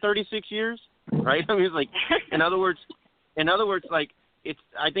thing in 36 years, right? I mean, it's like, in other words, like,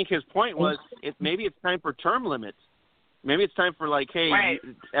 I think his point was, maybe it's time for term limits. Maybe it's time for,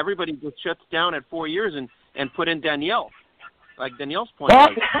 everybody just shuts down at 4 years and put in Danielle. Like Danielle's point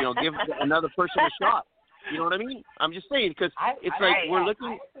was, give another person a shot. You know what I mean? I'm just saying, because we're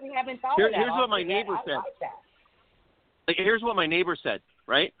looking. Here's what my neighbor said. Here's what my neighbor said,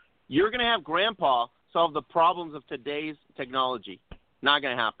 right? You're going to have Grandpa solve the problems of today's technology. Not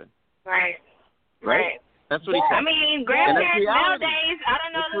going to happen. Right? That's what he said. I mean, grandparents nowadays, I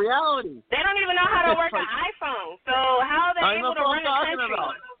don't know. It's reality. They don't even know how to work an iPhone. So how are they able to run a country?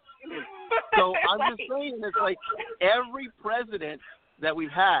 So I'm just saying, it's like every president that we've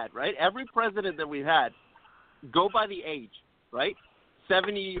had, right? Every president that we've had, go by the age, right?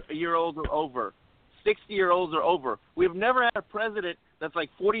 70-year-olds or over, 60-year-olds or over. We've never had a president that's like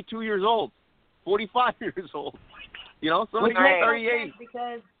 42 years old, 45 years old. Somebody's 38.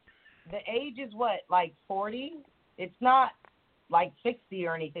 Because the age is what, like 40? It's not like 60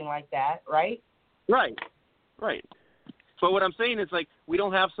 or anything like that, right? Right. So what I'm saying is, like, we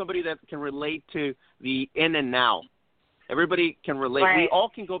don't have somebody that can relate to the in and now. Everybody can relate. Right. We all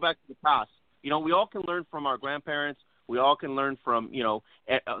can go back to the past. We all can learn from our grandparents. We all can learn from,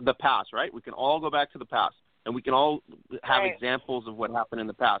 the past, right? We can all go back to the past, and we can all have examples of what happened in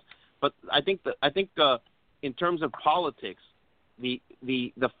the past. But I think in terms of politics, the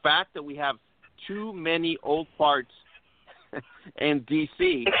fact that we have too many old farts in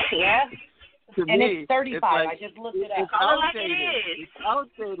D.C. Yeah. To and me, it's 35. It's like, I just looked it up. It's outdated. It's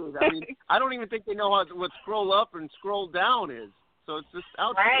outdated. I mean, I don't even think they know what scroll up and scroll down is. So it's just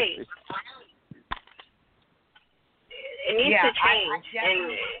outdated. Right. It needs to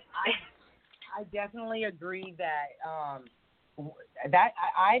change. I definitely agree that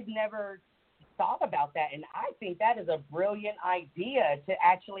I've never thought about that, and I think that is a brilliant idea to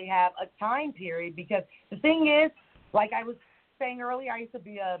actually have a time period, because the thing is, like I was saying earlier, I used to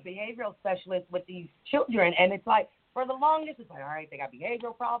be a behavioral specialist with these children, and it's like, for the longest, it's like, all right, they got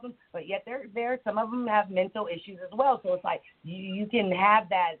behavioral problems, but yet some of them have mental issues as well. So it's like you can have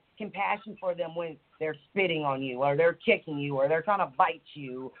that compassion for them when they're spitting on you, or they're kicking you, or they're trying to bite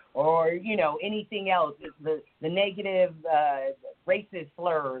you, or anything else, the negative racist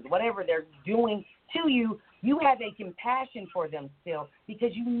slurs, whatever they're doing to you. You have a compassion for them still,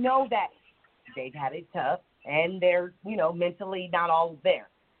 because you know that they've had it tough. and they're, mentally not all there.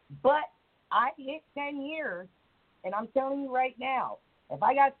 But I hit 10 years, and I'm telling you right now, if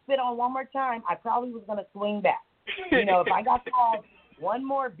I got spit on one more time, I probably was going to swing back. If I got called one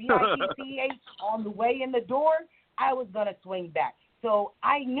more BITCH on the way in the door, I was going to swing back. So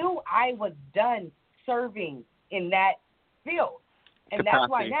I knew I was done serving in that field. And that's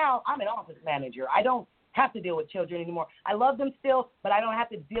why now I'm an office manager. I don't have to deal with children anymore. I love them still, but I don't have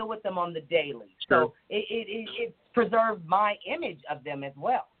to deal with them on the daily. Sure. So it preserved my image of them as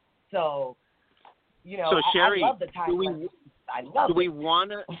well. So, So, Sherry, I love the time. do we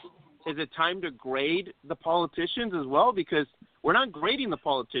want to, is it time to grade the politicians as well? Because we're not grading the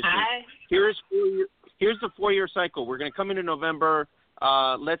politicians. Here's the 4-year cycle. We're going to come into November.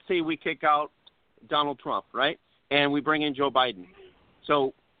 Let's say we kick out Donald Trump, right? And we bring in Joe Biden.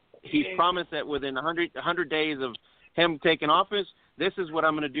 So he's promised that within 100 days of him taking office, this is what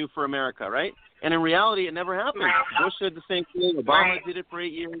I'm going to do for America, right? And in reality, it never happened. Bush did the same thing. Obama did it for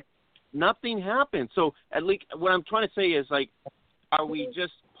 8 years. Nothing happened. So at least what I'm trying to say is, like, are we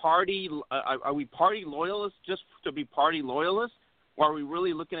just party loyalists just to be party loyalists? Or are we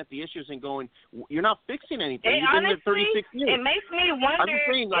really looking at the issues and going, you're not fixing anything? You've been there 36 years. It makes me wonder. I'm just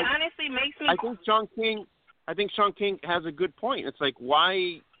saying, like, it honestly makes me. I think Sean King has a good point. It's like,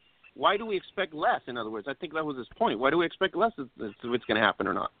 why do we expect less? In other words, I think that was his point. Why do we expect less if it's going to happen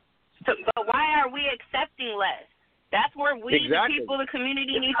or not? So, but why are we accepting less? That's where we, the people, the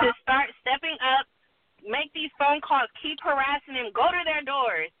community, need to start stepping up, make these phone calls, keep harassing them, go to their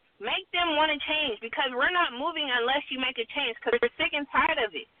doors, make them want to change, because we're not moving unless you make a change, because we're sick and tired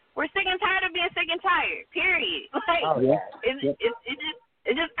of it. We're sick and tired of being sick and tired, period. Like,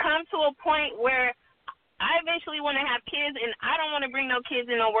 it just comes to a point where I eventually want to have kids, and I don't want to bring no kids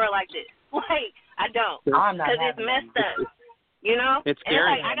in a world like this. Like, I don't, because it's messed up. It's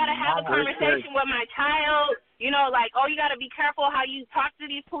scary. And it's like, I got to have a conversation with my child, like, oh, you got to be careful how you talk to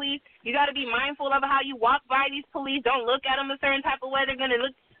these police. You got to be mindful of how you walk by these police. Don't look at them a certain type of way. They're going to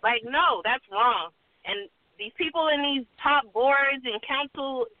look like, no, that's wrong. And these people in these top boards and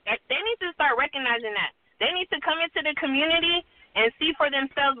council, they need to start recognizing that. They need to come into the community and see for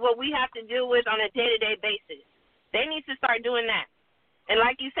themselves what we have to deal with on a day-to-day basis. They need to start doing that. And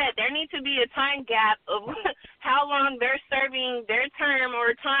like you said, there needs to be a time gap of how long they're serving their term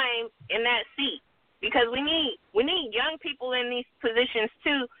or time in that seat. Because we need young people in these positions,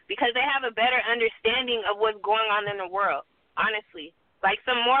 too, because they have a better understanding of what's going on in the world, honestly. Like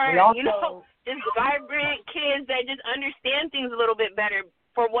some more, just vibrant kids that just understand things a little bit better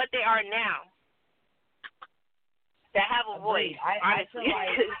for what they are now. That have a voice, honestly.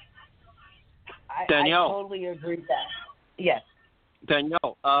 Danielle. I totally agree with that. Yes.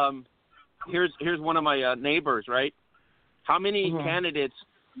 Danielle, here's one of my neighbors, right? How many candidates?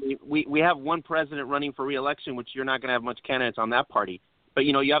 We have one president running for re-election, which you're not going to have much candidates on that party. But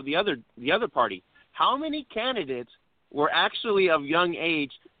you have the other party. How many candidates were actually of young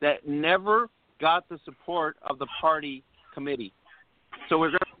age that never got the support of the party committee? So we're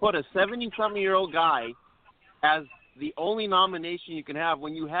going to put a 70-something-year-old guy as the only nomination you can have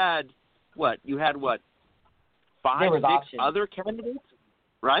when you had what? 5, 6 other candidates,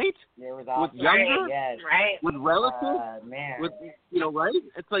 right? There was with younger, right? With relatives, man. With right?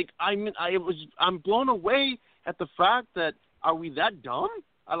 It's like I'm blown away at the fact that are we that dumb?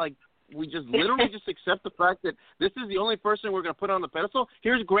 We just literally just accept the fact that this is the only person we're going to put on the pedestal.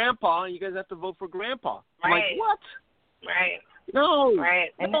 Here's Grandpa, and you guys have to vote for Grandpa. I'm like, what? Right. No. Right.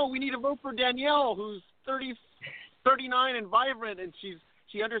 No, we need to vote for Danielle, who's 39 and vibrant, and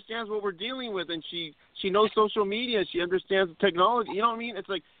she understands what we're dealing with, and she knows social media. She understands technology. You know what I mean? It's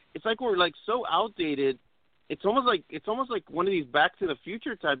like we're like so outdated. It's almost like one of these Back to the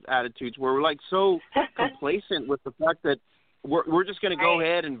Future type attitudes where we're like so complacent with the fact that we're just going to go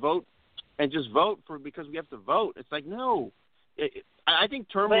ahead and vote and just vote because we have to vote. It's like, no. I think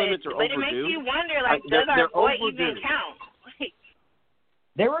term limits are overdue. But it makes you wonder, like, does our vote even count?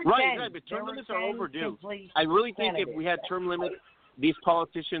 There were 10. Right, but term limits are overdue. I really think if we had term limits, these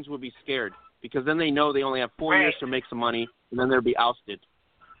politicians would be scared because then they know they only have 4 years to make some money and then they'll be ousted.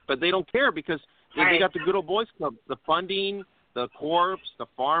 But they don't care because they got the good old boys club, the funding, the corps, the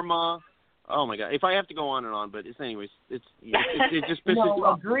pharma. Oh my God! If I have to go on and on, but it just pisses you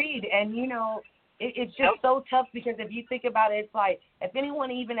off. Agreed. And it's just so tough because if you think about it, it's like if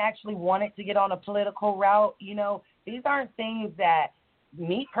anyone even actually wanted to get on a political route, these aren't things that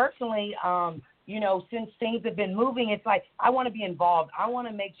me personally, since things have been moving, it's like I want to be involved. I want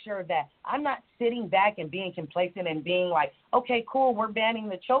to make sure that I'm not sitting back and being complacent and being like, okay, cool, we're banning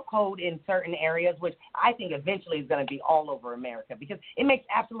the chokehold in certain areas, which I think eventually is going to be all over America because it makes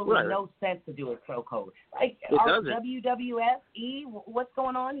absolutely no sense to do a chokehold. Like our WWF, what's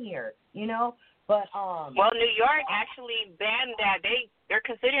going on here? But well, New York actually banned that. They're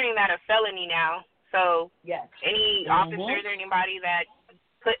considering that a felony now. So yes, any officers or anybody that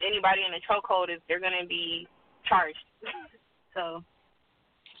put anybody in a chokehold, they're going to be charged. So,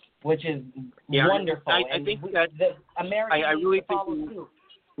 which is wonderful. I think that the Americans I really think follow suit.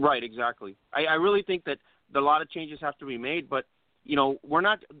 Right, exactly. I really think that a lot of changes have to be made, but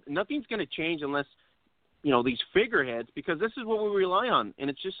nothing's going to change unless these figureheads, because this is what we rely on, and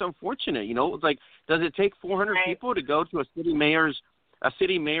it's just unfortunate. It's like, does it take 400 people to go to a city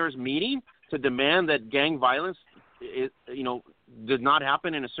mayor's meeting to demand that gang violence does not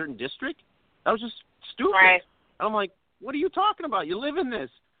happen in a certain district? That was just stupid. Right. And I'm like, what are you talking about? You live in this,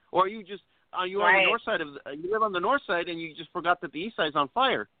 or you on the north side you live on the north side and you just forgot that the east side's on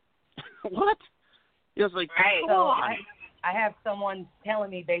fire. What? It's like, so I have someone telling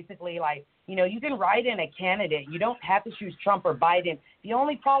me basically like, you can write in a candidate. You don't have to choose Trump or Biden. The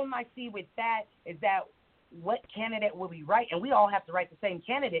only problem I see with that is that what candidate will we write? And we all have to write the same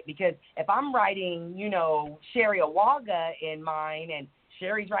candidate, because if I'm writing, Sherry Awaga in mine and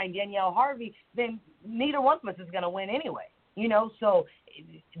Sherry's writing Danielle Harvey, then neither one of us is going to win anyway. So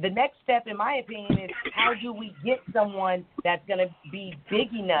the next step, in my opinion, is how do we get someone that's going to be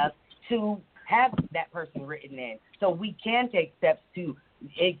big enough to have that person written in so we can take steps to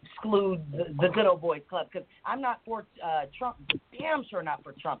exclude the good old boys club, because I'm not for Trump, damn sure not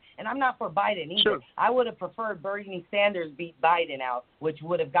for Trump, and I'm not for Biden either. Sure. I would have preferred Bernie Sanders beat Biden out, which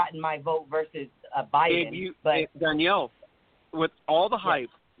would have gotten my vote versus Biden. But Danielle, with all the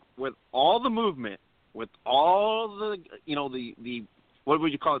hype, with all the movement, with all the the what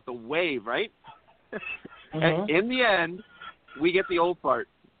would you call it, the wave, right? And in the end, we get the old part,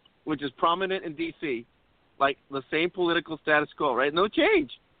 which is prominent in D.C., like the same political status quo, right? No change.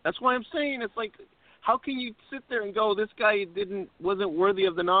 That's why I'm saying it's like, how can you sit there and go, this guy wasn't worthy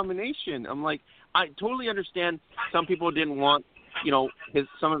of the nomination? I'm like, I totally understand some people didn't want,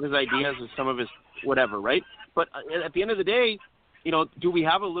 some of his ideas or some of his whatever, right? But at the end of the day, do we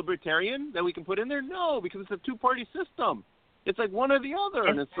have a libertarian that we can put in there? No, because it's a two-party system. It's like one or the other,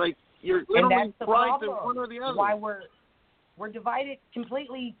 and it's like you're literally right to one or the other. Why we're divided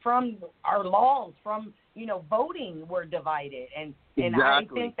completely from our laws, from voting. We're divided, and I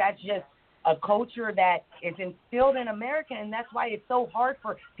think that's just a culture that is instilled in America, and that's why it's so hard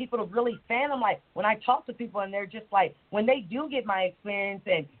for people to really fathom. Like when I talk to people, and they're just like, when they do get my experience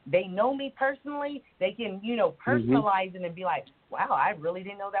and they know me personally, they can personalize it and be like, wow, I really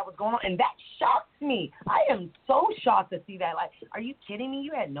didn't know that was going on, and that shocks me. I am so shocked to see that. Like, are you kidding me?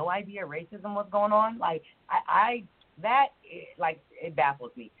 You had no idea racism was going on? Like, it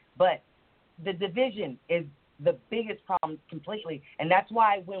baffles me. But the division is the biggest problem completely, and that's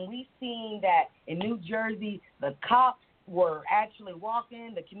why when we seen that in New Jersey, the cops were actually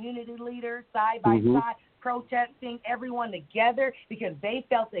walking, the community leaders side by side, protesting, everyone together, because they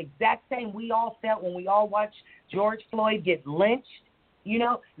felt the exact same we all felt when we all watched George Floyd get lynched.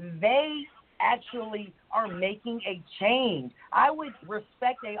 They actually are making a change. I would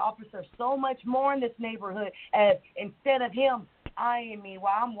respect a officer so much more in this neighborhood as instead of him eyeing me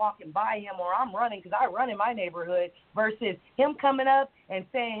while I'm walking by him or I'm running, because I run in my neighborhood, versus him coming up and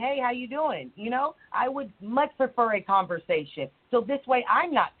saying, hey, how you doing? I would much prefer a conversation. So this way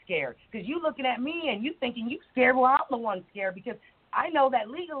I'm not scared, because you looking at me and you thinking you scared. Well, I'm the one scared, because I know that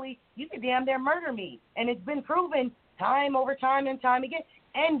legally you could damn near murder me. And it's been proven time over time and time again,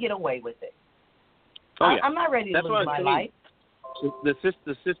 and get away with it. I'm not ready to lose my life. The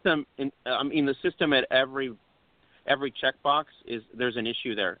system at every checkbox there's an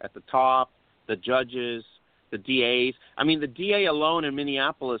issue there. At the top, the judges, the DAs. I mean, the DA alone in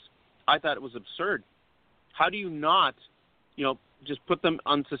Minneapolis, I thought it was absurd. How do you not, just put them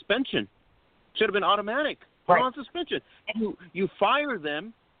on suspension? Should have been automatic. Put them on suspension. You fire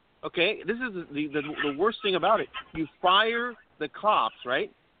them. Okay, this is the worst thing about it. You fire the cops,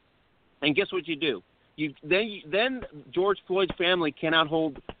 right? And guess what you do? Then George Floyd's family cannot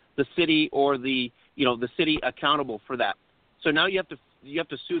hold the city or the city accountable for that. So now you have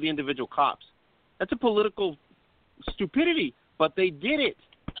to sue the individual cops. That's a political stupidity, but they did it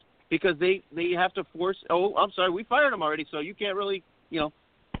because they have to force. Oh, I'm sorry, we fired them already, so you can't really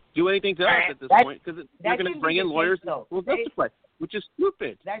do anything to us at this point, because they're going to bring in lawyers who will justify, which is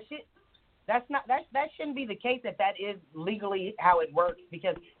stupid. That shit That shouldn't be the case if that is legally how it works,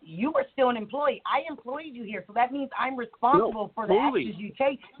 because you are still an employee. I employed you here, so that means I'm responsible for the actions you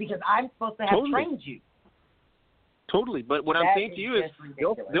take because I'm supposed to have trained you. Totally, but what I'm saying to you is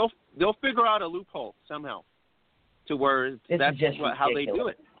they'll figure out a loophole somehow to where that's how they do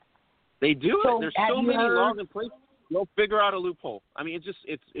it. They do it. There's so many laws in place. They'll figure out a loophole. I mean,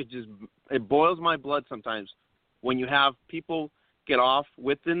 it boils my blood sometimes when you have people get off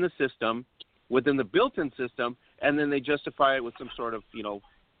within the system, within the built-in system, and then they justify it with some sort of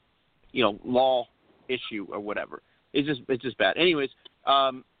law issue or whatever. It's just bad. Anyways,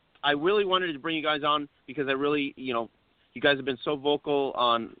 I really wanted to bring you guys on because I really, you guys have been so vocal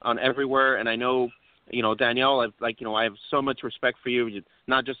on everywhere, and I know, Danielle, I have so much respect for you,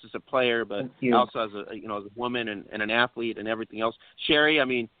 not just as a player, but also as a woman and an athlete and everything else. Sherry, I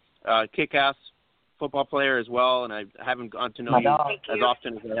mean, kick-ass football player as well, and I haven't gotten to know you as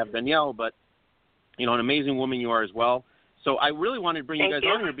often as I have Danielle, but, an amazing woman you are as well. So I really wanted to bring you guys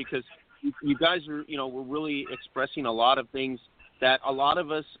on here because you guys are, were really expressing a lot of things that a lot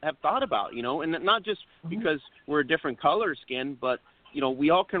of us have thought about, and not just because we're a different color skin, but, we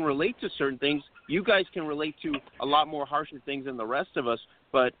all can relate to certain things. You guys can relate to a lot more harsher things than the rest of us,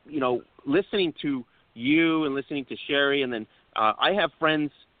 but, listening to you and listening to Sherry, and then I have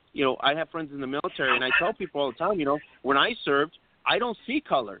friends in the military, and I tell people all the time, when I served, I don't see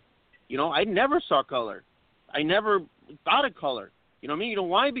color. I never saw color. I never thought of color. You know what I mean?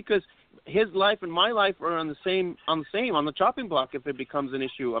 Why? Because his life and my life are on the chopping block if it becomes an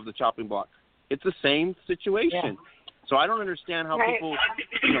issue of the chopping block. It's the same situation. Yeah. So I don't understand how people,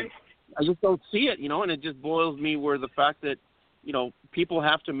 I just don't see it, and it just boils me where the fact that, people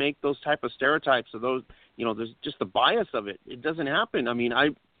have to make those type of stereotypes of those, there's just the bias of it. It doesn't happen. I mean, I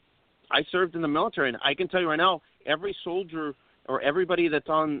served in the military, and I can tell you right now, every soldier or everybody that's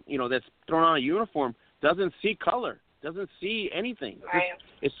on, that's thrown on a uniform doesn't see color, doesn't see anything. Right.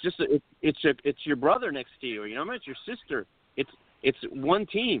 It's your brother next to you, it's your sister. It's one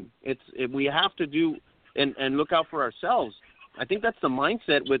team. We have to do and look out for ourselves. I think that's the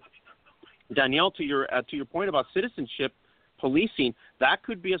mindset with Danielle, to your point about citizenship policing. That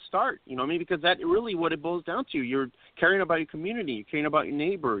could be a start, because that really what it boils down to. You're caring about your community, you're caring about your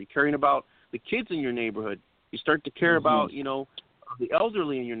neighbor, you're caring about the kids in your neighborhood. You start to care about, the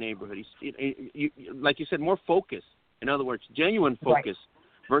elderly in your neighborhood. You, like you said, more focus. In other words, genuine focus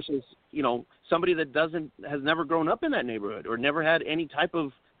versus, somebody that has never grown up in that neighborhood or never had any type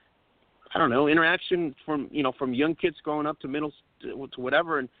of, interaction from young kids growing up to middle to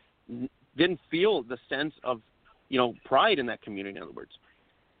whatever, and didn't feel the sense of, pride in that community, in other words.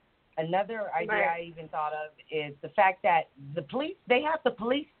 Another idea I even thought of is the fact that the police, they have to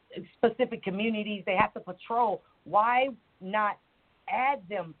police specific communities. They have to patrol. Why not add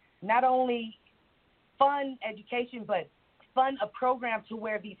them, not only fund education, but fund a program to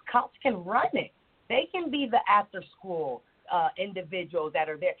where these cops can run it. They can be the after-school individuals that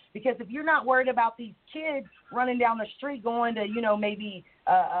are there. Because if you're not worried about these kids running down the street going to, maybe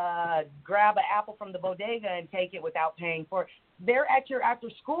grab an apple from the bodega and take it without paying for it, they're at your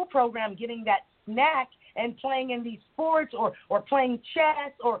after-school program getting that snack and playing in these sports or playing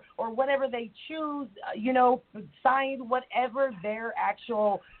chess or whatever they choose, science, whatever their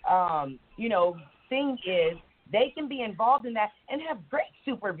actual, thing is. They can be involved in that and have great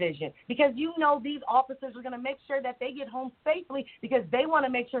supervision because these officers are going to make sure that they get home safely because they want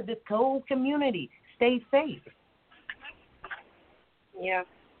to make sure this whole community stays safe. Yeah.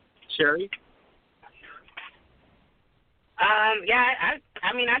 Sherry?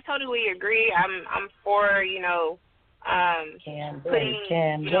 I totally agree. I'm for, putting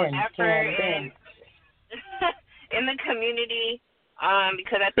effort in the community.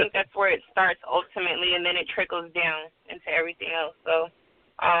 Because I think that's where it starts ultimately, and then it trickles down into everything else. So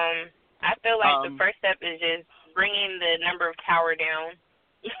I feel like the first step is just bringing the number of tower down.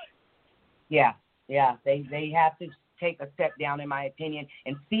 Yeah. They have to take a step down, in my opinion,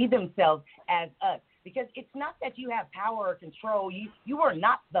 and see themselves as us. Because it's not that you have power or control. You are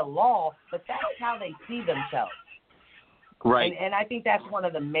not the law, but that's how they see themselves. Right. And I think that's one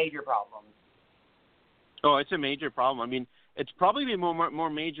of the major problems. Oh, it's a major problem. I mean, it's probably more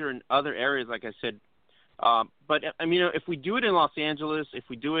major in other areas, like I said. But, if we do it in Los Angeles, if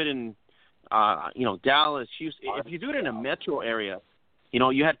we do it in, Dallas, Houston, if you do it in a metro area,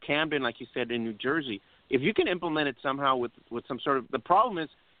 you had Camden, like you said, in New Jersey. If you can implement it somehow with some sort of – the problem is,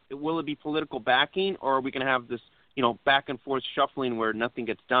 will it be political backing, or are we going to have this, back and forth shuffling where nothing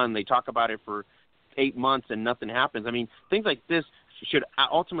gets done? They talk about it for 8 months and nothing happens. I mean, things like this – should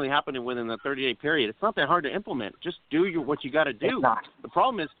ultimately happen within the 30-day period. It's not that hard to implement. Just do what you got to do. The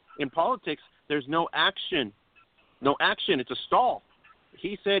problem is in politics, there's no action. No action. It's a stall.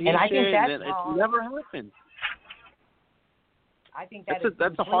 He said, and I think that's and wrong. it never happened. I think that's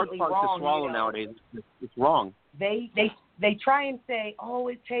a hard part wrong, to swallow nowadays. It's wrong. They try and say, oh,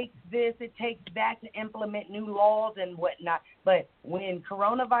 it takes this, it takes that to implement new laws and whatnot. But when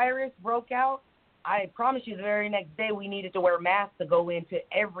coronavirus broke out, I promise you the very next day we needed to wear masks to go into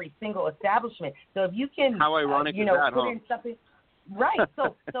every single establishment. So if you can, how ironic is that, put in something. Right.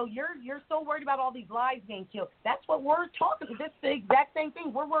 So you're so worried about all these lives being killed. That's what we're talking about. This is the exact same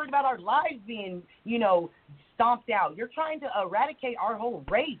thing. We're worried about our lives being, stomped out. You're trying to eradicate our whole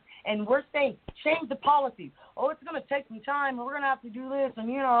race, and we're saying change the policies. Oh, it's going to take some time, and we're going to have to do this, and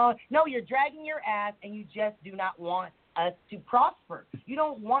no, you're dragging your ass, and you just do not want us to prosper. You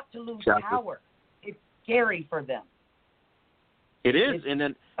don't want to lose power. It's scary for them. It is, and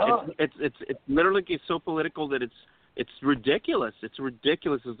then it's literally gets so political that it's ridiculous. It's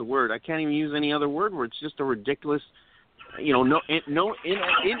ridiculous is the word. I can't even use any other word where it's just a ridiculous, inaction.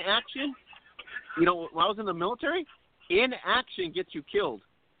 When I was in the military, inaction gets you killed.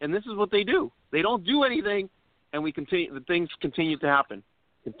 And this is what they do. They don't do anything, and the things continue to happen.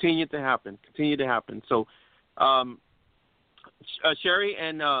 So, Sherry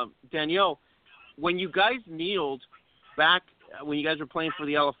and Danielle, when you guys kneeled back, when you guys were playing for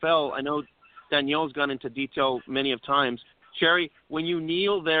the LFL, I know Danielle's gone into detail many of times. Sherry, when you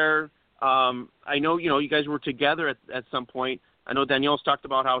kneel there, I know, you guys were together at some point. I know Danielle's talked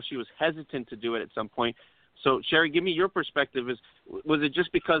about how she was hesitant to do it at some point. So, Sherry, give me your perspective. Was it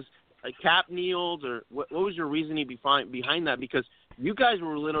just because Cap kneeled, or what was your reasoning behind that? Because you guys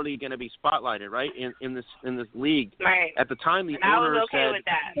were literally going to be spotlighted, right, in this league. Right. At the time, the owner said, with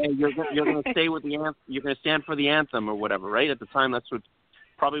that. Hey, you're going to stay with the anthem. You're going to stand for the anthem or whatever, right? At the time, that's what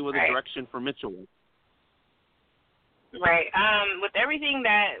probably what the direction for Mitchell was. Right. With everything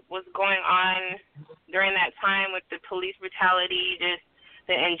that was going on during that time with the police brutality, just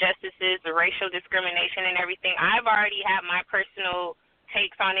the injustices, the racial discrimination and everything, I've already had my personal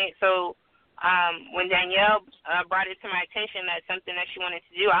takes on it. So when Danielle brought it to my attention that's something that she wanted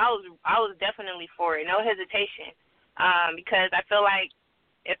to do, I was definitely for it, no hesitation, because I feel like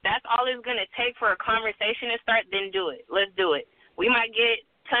if that's all it's going to take for a conversation to start, then do it. Let's do it. We might get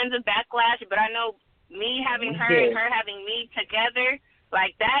tons of backlash, but I know me having her and her having me together,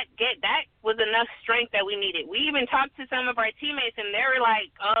 like that was enough strength that we needed. We even talked to some of our teammates, and they were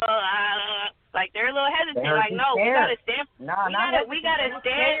like, like they're a little hesitant. Like, no, we gotta stand. We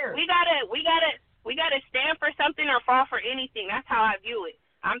gotta stand for something or fall for anything. That's how I view it.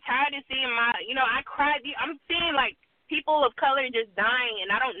 I'm tired of seeing I cried. I'm seeing like people of color just dying,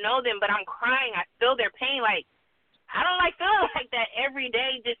 and I don't know them, but I'm crying. I feel their pain. Like, I don't like feeling like that every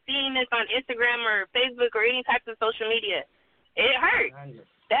day, just seeing this on Instagram or Facebook or any type of social media. It hurt.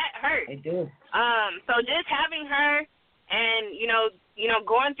 That hurt. It did. So just having her and,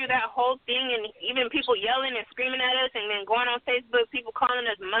 going through that whole thing, and even people yelling and screaming at us, and then going on Facebook, people calling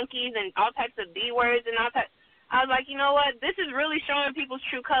us monkeys and all types of B words and all types. I was like, you know what? This is really showing people's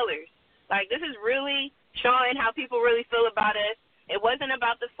true colors. Like, this is really showing how people really feel about us. It wasn't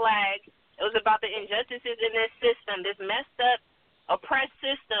about the flag. It was about the injustices in this system, this messed up, oppressed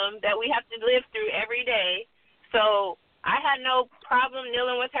system that we have to live through every day. So I had no problem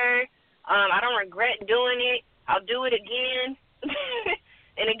kneeling with her. I don't regret doing it. I'll do it again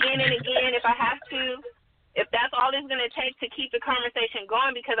and again if I have to, if that's all it's going to take to keep the conversation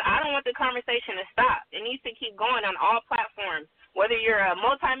going, because I don't want the conversation to stop. It needs to keep going on all platforms, whether you're a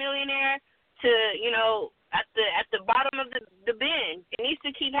multimillionaire to, at the bottom of the bin. It needs to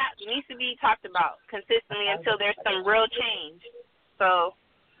it needs to be talked about consistently until there's some real change. So,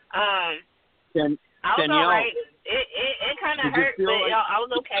 I was all right. It kind of hurt, but I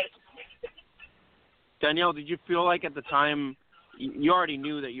was okay. Danielle, did you feel like at the time you already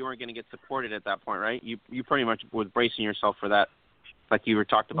knew that you weren't going to get supported at that point, right? You pretty much was bracing yourself for that, like you were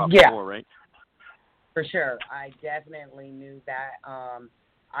talked about before, right? For sure. I definitely knew that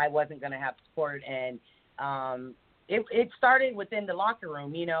I wasn't going to have support, and it started within the locker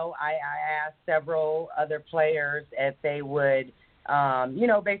room. I asked several other players if they would,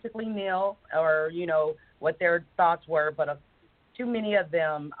 basically kneel or, what their thoughts were, but too many of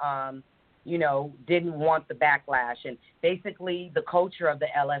them, didn't want the backlash. And basically the culture of the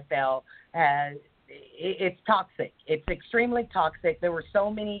LFL it's toxic. It's extremely toxic. There were so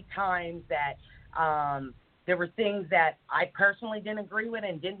many times that there were things that I personally didn't agree with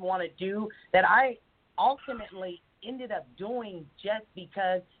and didn't want to do that I ultimately ended up doing just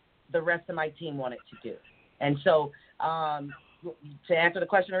because the rest of my team wanted to do. And so to answer the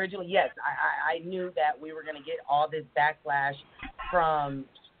question originally, yes, I knew that we were going to get all this backlash from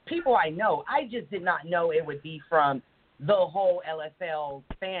people I know. I just did not know it would be from the whole LFL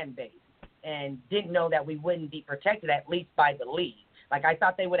fan base, and didn't know that we wouldn't be protected at least by the league. Like, I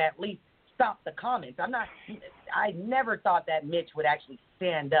thought they would at least stop the comments. I never thought that Mitch would actually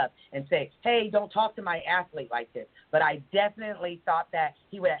stand up and say, hey, don't talk to my athlete like this. But I definitely thought that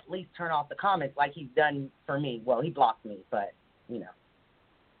he would at least turn off the comments like he's done for me. Well, he blocked me, but, you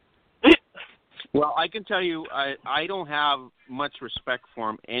know. Well, I can tell you, I don't have much respect for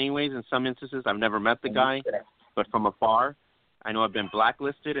him anyways. In some instances, I've never met the guy, but from afar, I know I've been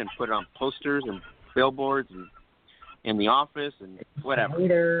blacklisted and put on posters and billboards and in the office and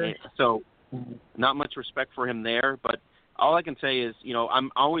whatever. And so not much respect for him there, but all I can say is, you know,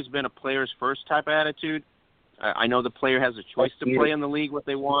 I'm always been a player's first type of attitude. I know the player has a choice to play in the league what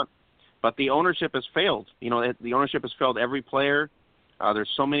they want, but the ownership has failed. You know, the ownership has failed every player. There's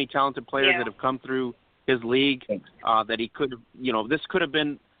so many talented players that have come through his league that he could have, you know, this could have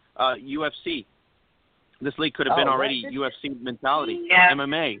been UFC. This league could have been already UFC mentality,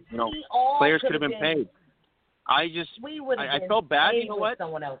 MMA. You know, players could have been paid. I felt bad. You know what?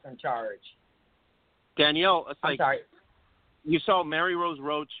 Someone else in charge. Danielle, it's like, I'm sorry. You saw Mary Rose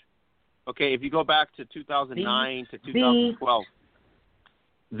Roach. Okay, if you go back to 2009 to 2012,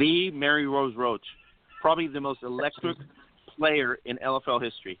 the Mary Rose Roach, probably the most electric player in LFL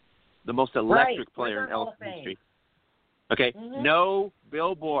history, the most electric player in LFL history. Okay, no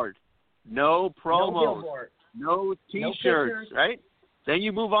billboard, no promos, no T-shirts, right? Then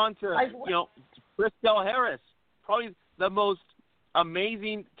you move on to, you know, Christelle Harris, probably the most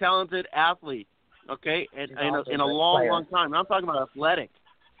amazing, talented athlete, okay, in a long, long time. And I'm talking about athletic.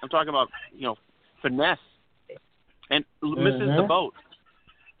 I'm talking about, you know, finesse, and misses the boat.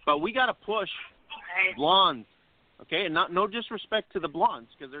 But we got to push blondes, okay, and no disrespect to the blondes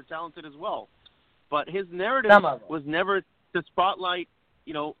because they're talented as well. But his narrative was never to spotlight,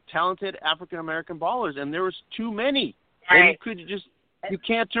 you know, talented African-American ballers, and there was too many. And you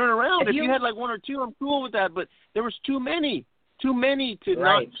can't turn around. If you had like one or two, I'm cool with that, but there was too many to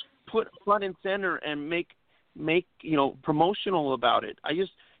not put front and center and make you know, promotional about it.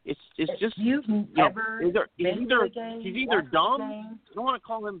 It's just he's either dumb. I don't want to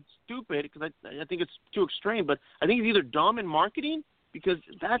call him stupid because I think it's too extreme, but I think he's either dumb in marketing because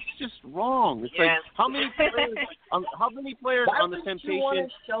that's just wrong. It's like how many players on the Temptation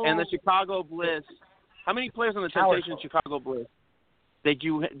and the Chicago Bliss? How many players on the Temptation and Chicago Bliss did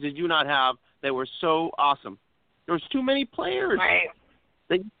you not have that were so awesome? There was too many players. Right.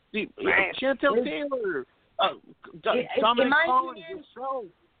 Chantel Taylor, Dominic Collins,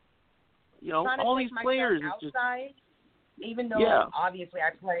 you know, all these players. Outside, even though obviously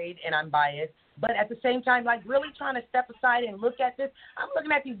I played and I'm biased, but at the same time, like really trying to step aside and look at this, I'm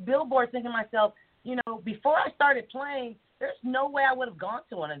looking at these billboards thinking to myself, you know, before I started playing, there's no way I would have gone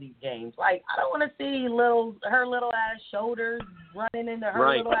to one of these games. Like, I don't want to see her little ass shoulders running into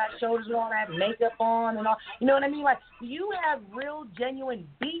her little ass shoulders with all that makeup on and all. You know what I mean? Like, you have real, genuine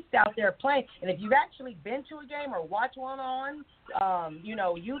beasts out there playing. And if you've actually been to a game or watched one on, you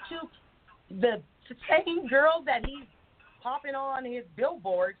know, YouTube, the same girls that he's popping on his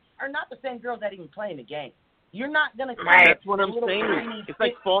billboards are not the same girls that even play in the game. You're not going to see That's what I'm saying. It's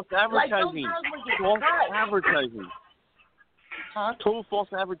like false advertising. False advertising. Huh? Total false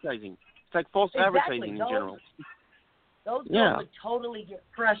advertising. It's like false advertising in general. Those girls would totally get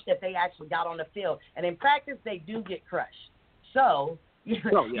crushed if they actually got on the field. And in practice, they do get crushed. So, you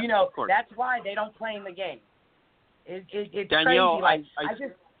know, that's why they don't play in the game. It's Danielle, crazy.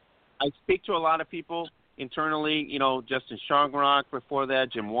 Like, I speak to a lot of people internally, you know, Justin Shangrock before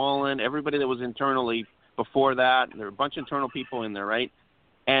that, Jim Wallen, everybody that was internally before that. There were a bunch of internal people in there, right?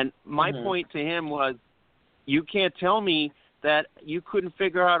 And my point to him was, you can't tell me that you couldn't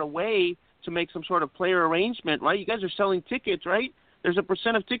figure out a way to make some sort of player arrangement, right? You guys are selling tickets, right? There's a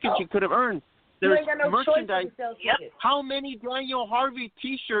percent of tickets you could have earned. There's merchandise. How many Daniel Harvey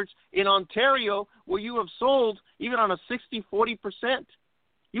T-shirts in Ontario will you have sold even on a 60-40%?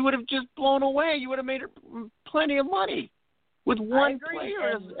 You would have just blown away. You would have made plenty of money with one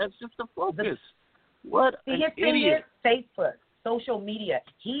player as just a focus. What an idiot. Facebook. Social media.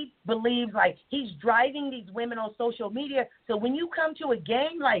 He believes like he's driving these women on social media. So when you come to a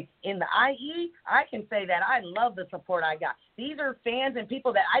game like in the IE, I can say that I love the support I got. These are fans and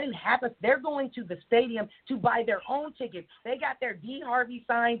people that I didn't have. They're going to the stadium to buy their own tickets. They got their D. Harvey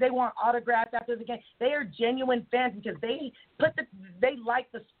signs. They want autographs after the game. They are genuine fans because they they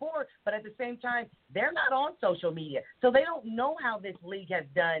like the sport, but at the same time, they're not on social media. So they don't know how this league has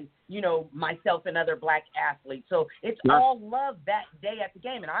done, myself and other black athletes. So it's all love that day at the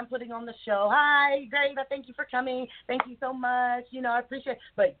game. And I'm putting on the show. Hi, great. Thank you for coming. Thank you so much. I appreciate it.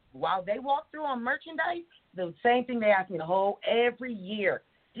 But while they walk through on merchandise, the same thing they ask me every year.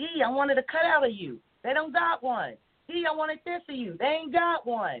 D, I wanted a cutout of you. They don't got one. D, I wanted this of you. They ain't got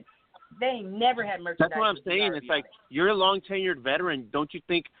one. They ain't never had merchandise. That's what I'm saying. It's like, you're a long-tenured veteran. Don't you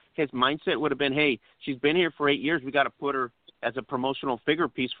think his mindset would have been, hey, she's been here for 8 years. We got to put her as a promotional figure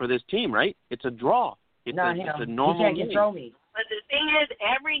piece for this team, right? It's a draw. It's a normal game. You can't control me. But the thing is,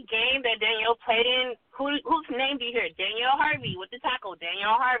 every game that Danielle played in, whose name do you hear? Danielle Harvey with the tackle.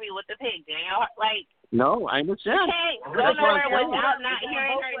 Danielle Harvey with the pick. No, I understand. You can't go nowhere without not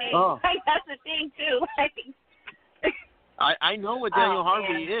hearing her name. Oh. That's the thing, too. I know what Danielle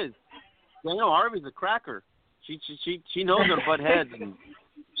Harvey is. Danielle Harvey's a cracker. She knows how to butt heads, and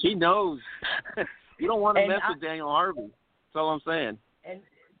she knows. You don't want to mess with Danielle Harvey. That's all I'm saying. And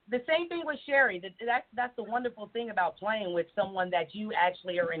the same thing with Sherry. That's the wonderful thing about playing with someone that you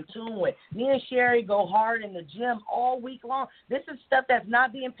actually are in tune with. Me and Sherry go hard in the gym all week long. This is stuff that's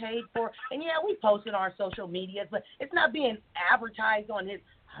not being paid for. And, we post it on our social medias, but it's not being advertised on his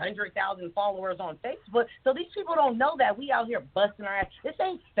 100,000 followers on Facebook. So these people don't know that we out here busting our ass. This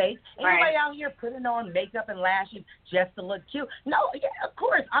ain't fake. Ain't nobody out here putting on makeup and lashes just to look cute. No, of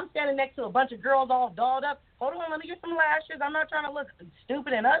course. I'm standing next to a bunch of girls all dolled up. Hold on, let me get some lashes. I'm not trying to look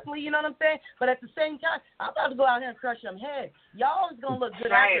stupid and ugly, you know what I'm saying? But at the same time, I'm about to go out here and crush them heads. Y'all is going to look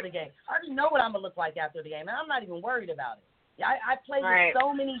good after the game. I already know what I'm going to look like after the game, and I'm not even worried about it. I played with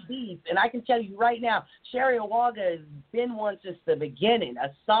so many beasts, and I can tell you right now, Sherry Owaga has been one since the beginning, a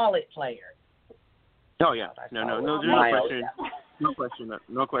solid player. Oh, yeah. No, there's no question.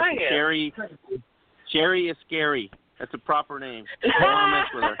 No question. Sherry is scary. That's a proper name. I don't want to mess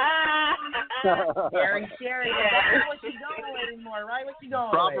with her. Sherry. That's what you going with anymore, right? What you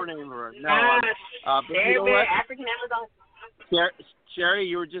going proper with? Name for her. No, but you know what? African Amazon. Sherry,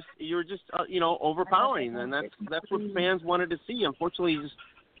 you were just overpowering, and that's what fans wanted to see. Unfortunately,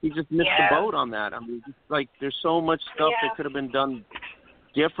 he just missed the boat on that. I mean, there's so much stuff that could have been done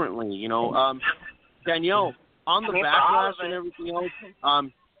differently. Danielle, on the backlash and everything else,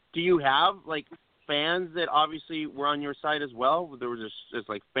 do you have fans that obviously were on your side as well? There was just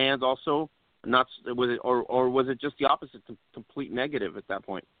fans also. Was it just the opposite, complete negative at that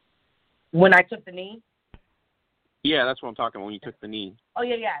point? When I took the knee. Yeah, that's what I'm talking about, when you took the knee. Oh,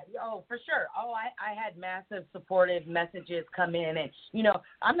 yeah. Oh, for sure. Oh, I had massive supportive messages come in. And,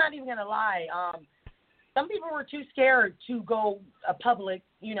 I'm not even going to lie. Some people were too scared to go public.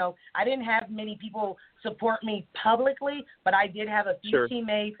 I didn't have many people support me publicly, but I did have a few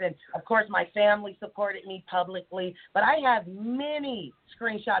teammates. And, of course, my family supported me publicly. But I have many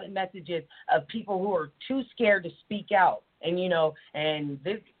screenshotted messages of people who are too scared to speak out. And, and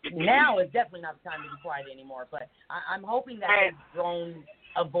this now is definitely not the time to be quiet anymore. But I'm hoping that they've grown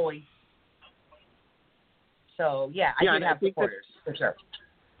a voice. So, I did have supporters, for sure.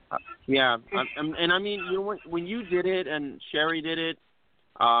 And I mean, when you did it and Sherry did it,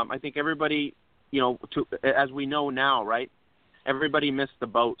 I think everybody, as we know now, right, everybody missed the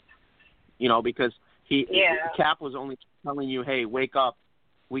boat, because Cap was only telling you, hey, wake up.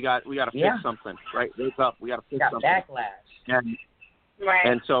 We got to fix something, right? Wake up. We got to fix something. Backlash.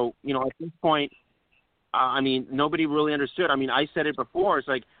 And so, at this point, nobody really understood. I mean, I said it before. It's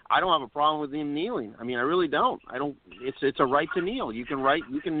like, I don't have a problem with him kneeling. I mean, I really don't. It's a right to kneel. You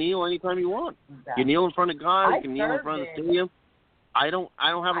can kneel anytime you want. Exactly. You kneel in front of God. You can kneel in front of the stadium. I don't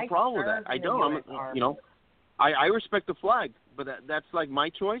have a problem with that. I don't. I respect the flag, but that's my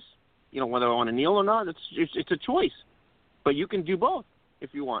choice. Whether I want to kneel or not, it's a choice. But you can do both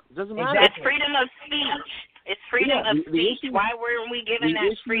if you want. It doesn't matter. It's freedom of speech. It's freedom of speech. Why weren't we given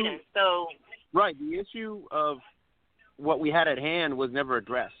that freedom? So. Right. The issue of what we had at hand was never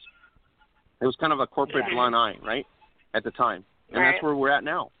addressed. It was kind of a corporate blind eye, right, at the time. And that's where we're at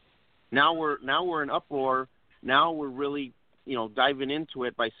now. Now we're in uproar. Now we're really, diving into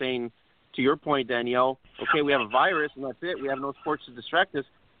it by saying, to your point, Danielle, okay, we have a virus and that's it. We have no sports to distract us.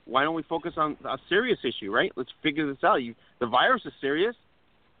 Why don't we focus on a serious issue, right? Let's figure this out. The virus is serious,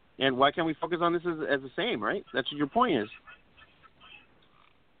 and why can't we focus on this as the same, right? That's what your point is.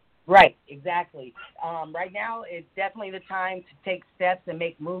 Right, exactly. Right now, it's definitely the time to take steps and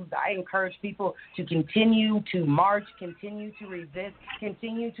make moves. I encourage people to continue to march, continue to resist,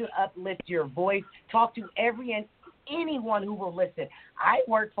 continue to uplift your voice, talk to every and anyone who will listen. I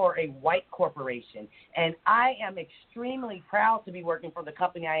work for a white corporation, and I am extremely proud to be working for the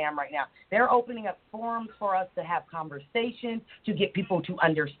company I am right now. They're opening up forums for us to have conversations, to get people to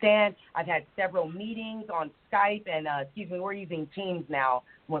understand. I've had several meetings on Skype, and, we're using Teams now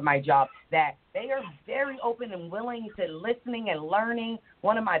with my job, that they are very open and willing to listening and learning.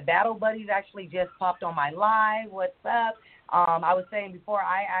 One of my battle buddies actually just popped on my live. What's up? I was saying before,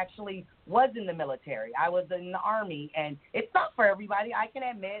 I actually was in the military. I was in the Army, and it's not for everybody. I can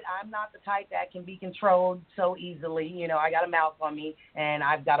admit I'm not the type that can be controlled so easily. You know, I got a mouth on me, and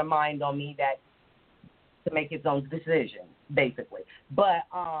I've got a mind on me that to make its own decisions, basically. But,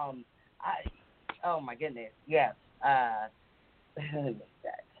 oh, my goodness, yes. I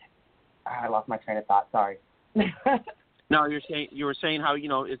lost my train of thought. Sorry. No, you were saying how, you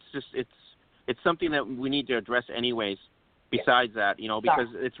know, it's something that we need to address anyways. Besides that, you know, because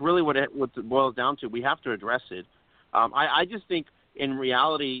it's really what it boils down to. We have to address it. I just think in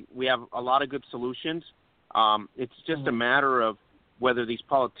reality we have a lot of good solutions. It's just a matter of whether these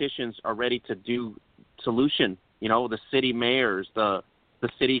politicians are ready to do solution. You know, the city mayors, the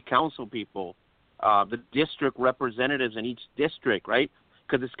city council people, the district representatives in each district, right?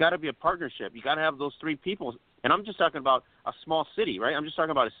 Because it's got to be a partnership. You got to have those three people. And I'm just talking about a small city, right? I'm just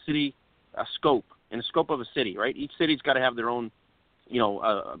talking about a city scope. In the scope of a city, right? Each city's got to have their own, you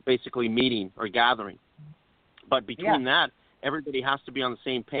know, basically meeting or gathering. But between that, everybody has to be on the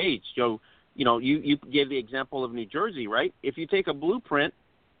same page. So, you know, you gave the example of New Jersey, right? If you take a blueprint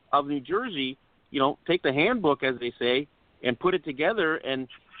of New Jersey, you know, take the handbook, as they say, and put it together, and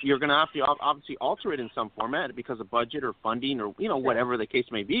you're going to have to obviously alter it in some format because of budget or funding or, you know, whatever the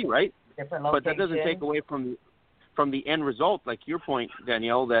case may be, right? But that doesn't take away from the end result, like your point,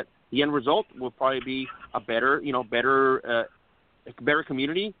 Danielle, that the end result will probably be a better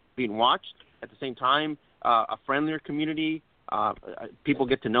community being watched. At the same time, a friendlier community. People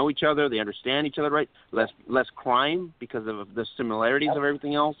get to know each other. They understand each other, right? Less crime because of the similarities of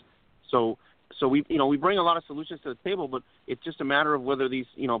everything else. So we bring a lot of solutions to the table, but it's just a matter of whether these,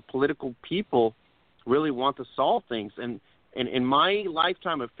 you know, political people really want to solve things. And in my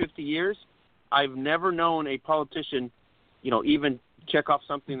lifetime of 50 years, I've never known a politician, you know, even check off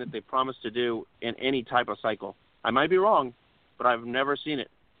something that they promised to do in any type of cycle. I might be wrong, but I've never seen it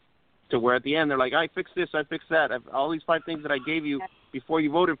to where at the end they're like, I fixed this, I fixed that. All these 5 things that I gave you before you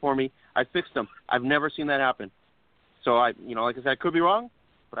voted for me, I fixed them. I've never seen that happen. So like I said, I could be wrong,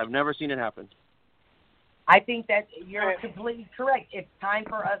 but I've never seen it happen. I think that you're completely correct. It's time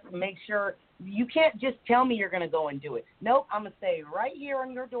for us to make sure you can't just tell me you're going to go and do it. Nope, I'm going to stay right here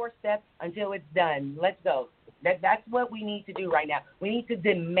on your doorstep until it's done. Let's go. That's what we need to do right now. We need to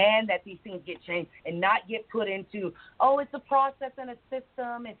demand that these things get changed and not get put into, oh, it's a process and a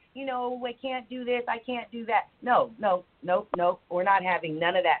system and, you know, I can't do this, I can't do that. No. We're not having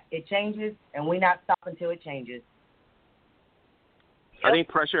none of that. It changes, and we not stop until it changes. I think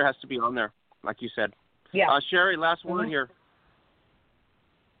pressure has to be on there, like you said. Yeah. Sherry, last word here.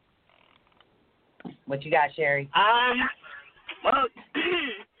 What you got, Sherry?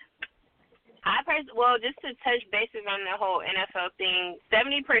 Well, just to touch bases on the whole NFL thing,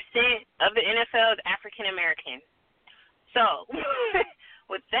 70% of the NFL is African American. So,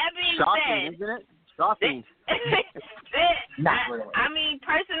 with that being Shocking, said, isn't it? Shocking. I mean,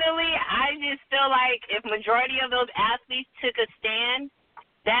 personally, I just feel like if majority of those athletes took a stand,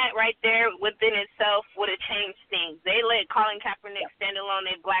 that right there within itself would have changed things. They let Colin Kaepernick stand alone.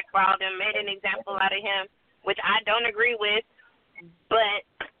 They blackballed him, made an example out of him, which I don't agree with. But,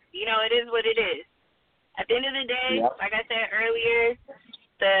 you know, it is what it is. At the end of the day, like I said earlier,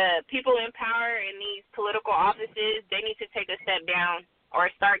 the people in power in these political offices, they need to take a step down or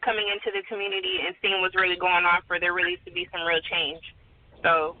start coming into the community and seeing what's really going on for there really to be some real change.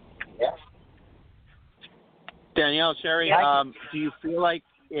 So, Danielle, Sherry, do you feel like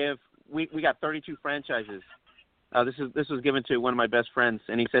if we got 32 franchises, this was given to one of my best friends,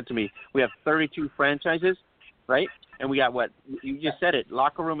 and he said to me, we have 32 franchises, right? And we got what? You just said it.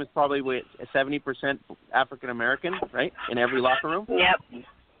 Locker room is probably 70% African-American, right, in every locker room? Yep.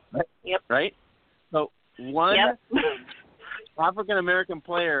 Right? Yep. Right? So one African-American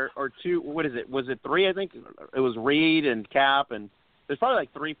player or two, what is it? Was it 3, I think? It was Reed and Cap, and there's probably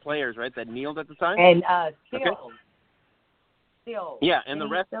like 3 players, right, that kneeled at the time? And Still. Yeah, and the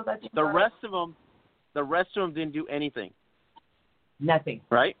rest of them didn't do anything. Nothing.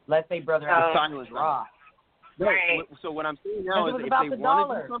 Right? Let's say brother silent. Right. So what I'm saying now is if they want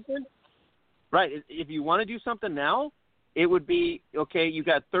to do something, right, if you want to do something now, it would be, okay, you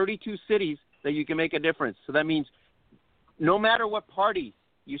got 32 cities that you can make a difference. So that means no matter what party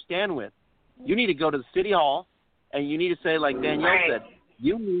you stand with, you need to go to the city hall And you need to say, like Danielle said,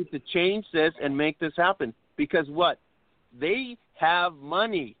 you need to change this and make this happen. Because what? They have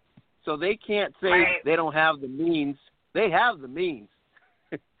money. So they can't say they don't have the means. They have the means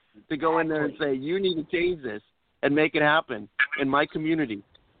to go in there and say, you need to change this and make it happen in my community,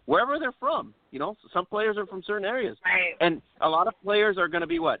 wherever they're from. You know, some players are from certain areas. Right. And a lot of players are going to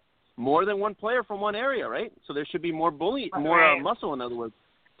be what? More than one player from one area, right? So there should be more muscle, in other words,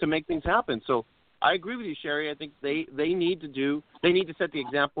 to make things happen. So I agree with you, Sherry. I think they need to set the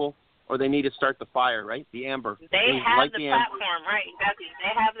example, or they need to start the fire, right? The amber. They have the platform, right? Exactly.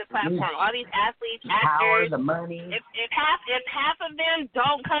 They have the platform. All these athletes, actors, the money. If half of them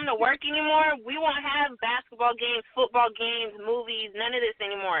don't come to work anymore, we won't have basketball games, football games, movies, none of this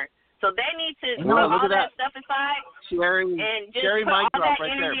anymore. So they need to put all that stuff aside and just Sherry put mic all drop that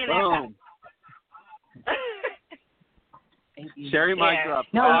right energy there. in Boom. Thank you. Sherry mic drop.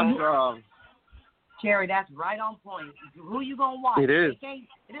 No, Awesome. Sherry, that's right on point. Who you gonna watch? It is. This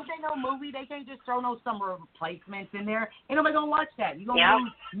ain't no movie. They can't just throw no summer replacements in there. Ain't nobody gonna watch that. You're gonna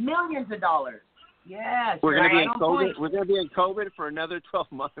lose millions of dollars. Yes. We're gonna be in COVID. We're gonna be in COVID for another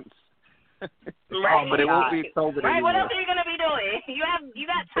 12 months. Right. But it won't be COVID right. anymore. What else are you gonna be doing? You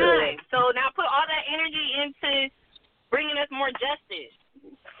got time. So now put all that energy into bringing us more justice.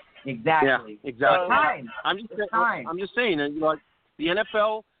 Exactly. Yeah, exactly. Time. I'm just saying. Like the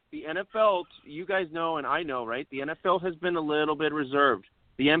NFL, you guys know and I know, right? The NFL has been a little bit reserved.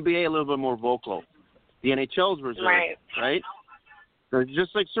 The NBA a little bit more vocal. The NHL is reserved, right? There's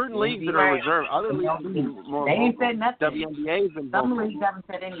just like certain leagues that are reserved. Other leagues have been more They ain't vocal. said nothing. WNBA has been Some vocal. leagues haven't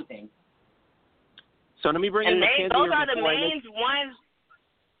said anything. So let me bring in Mackenzie. Those are the main ones.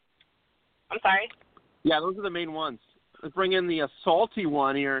 I'm sorry? Yeah, those are the main ones. Let's bring in the salty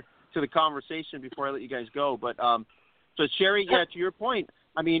one here to the conversation before I let you guys go. But so Sherry, to your point,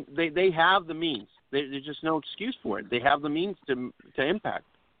 I mean, they have the means. There's just no excuse for it. They have the means to impact.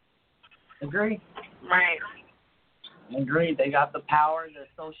 Agree. Right. Agree. They got the power, the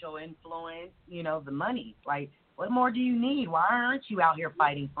social influence, the money. Like, what more do you need? Why aren't you out here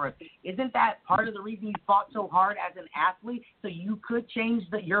fighting for it? Isn't that part of the reason you fought so hard as an athlete, so you could change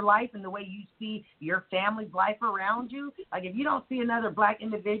your life and the way you see your family's life around you? Like, if you don't see another black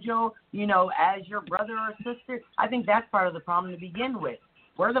individual, as your brother or sister, I think that's part of the problem to begin with.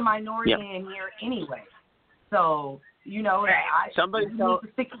 We're the minority in here anyway. So, somebody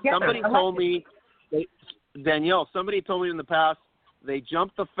told me, Danielle, somebody told me in the past, they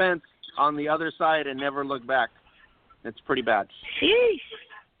jumped the fence on the other side and never looked back. It's pretty bad. Sheesh.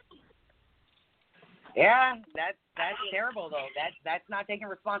 Yeah, that's terrible though. That's not taking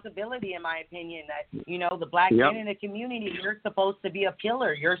responsibility, in my opinion. That the black men in the community, you're supposed to be a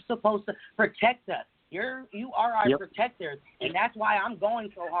pillar. You're supposed to protect us. You are our protectors, and that's why I'm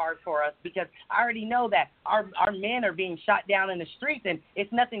going so hard for us, because I already know that our men are being shot down in the streets, and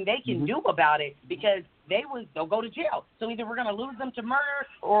it's nothing they can do about it, because they'll go to jail. So either we're going to lose them to murder,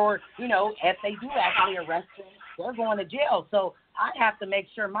 or if they do actually arrest them, they're going to jail. So I have to make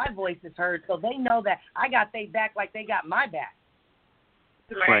sure my voice is heard, so they know that I got their back like they got my back.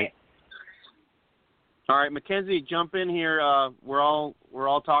 Right. All right, Mackenzie, jump in here. We're all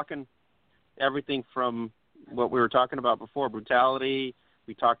talking everything from what we were talking about before, brutality.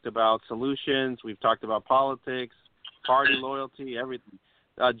 We talked about solutions. We've talked about politics, party loyalty, everything.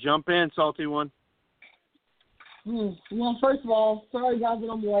 Jump in, salty one. Well, first of all, sorry guys that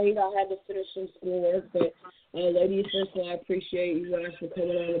I'm late. I had to finish some schoolwork, but ladies, first of all, I appreciate you guys for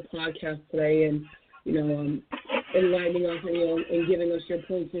coming on the podcast today and enlightening us and giving us your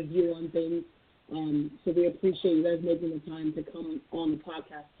points of view on things. So we appreciate you guys making the time to come on the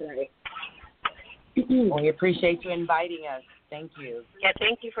podcast today. We appreciate you inviting us. Thank you. Yeah,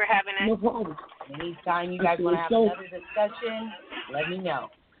 thank you for having us. No problem. Anytime you guys want to have another discussion, let me know.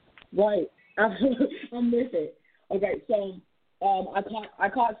 Right. I'm with it. Okay, so I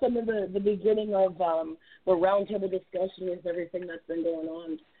caught some of the beginning of the roundtable discussion with everything that's been going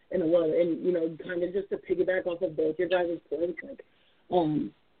on in the world, and kind of just to piggyback off of both your guys' points, like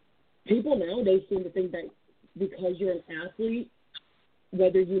people nowadays seem to think that because you're an athlete,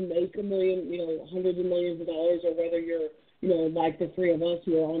 whether you make $1 million, hundreds of millions of dollars, or whether you're, like the three of us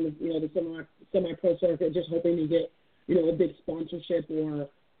who are on the semi-pro circuit, just hoping to get, a big sponsorship or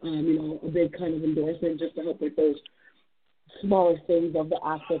a big kind of endorsement just to help with those smaller things of the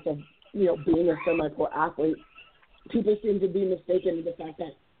aspect of, being a semi-pro athlete. People seem to be mistaken in the fact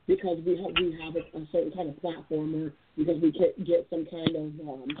that because we have a certain kind of platform, or because we get some kind of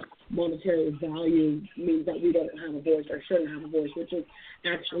monetary value, means that we don't have a voice or shouldn't have a voice, which is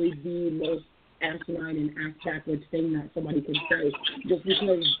actually the most asinine and ass backwards thing that somebody can say. Just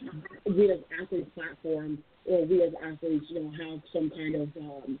because we as athletes platform or we as athletes, have some kind of,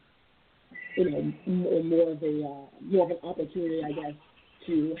 more of an opportunity, I guess,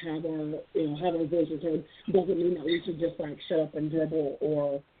 to have our voices heard, doesn't mean that we should just shut up and dribble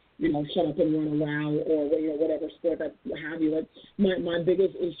or shut up and run around or whatever sport that have you. My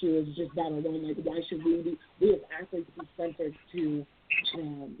biggest issue is just that alone. Why should we as athletes be censored to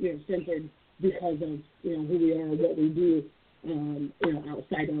censored because of who we are and what we do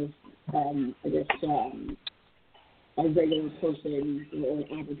outside of I guess a regular person or an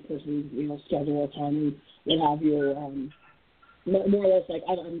average person schedule or time and what have you. More or less,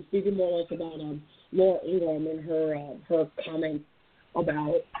 I'm speaking more or less about Laura Ingraham and her comment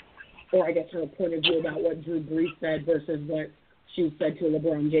about, or I guess her point of view about what Drew Brees said versus what she said to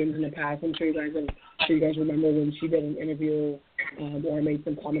LeBron James in the past. I'm sure you guys remember when she did an interview or made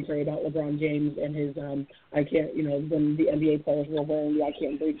some commentary about LeBron James and his when the NBA players were wearing the I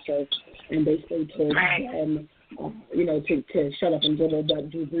Can't Breathe shirts and basically told them to shut up and dribble, but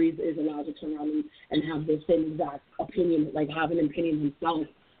Drew Brees is allowed to turn around and have the same exact opinion, have an opinion himself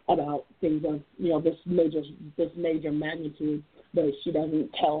about things of this major magnitude, but she doesn't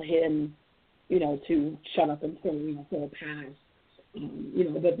tell him to shut up and throw a pass.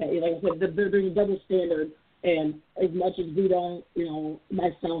 But like I said, there's a double standard, and as much as we don't,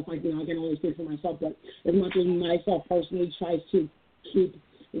 myself, I can only speak for myself, but as much as myself personally tries to keep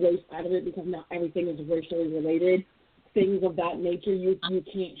race out of it because not everything is racially related, things of that nature, you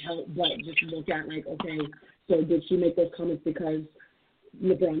can't help but just look at okay, so did she make those comments because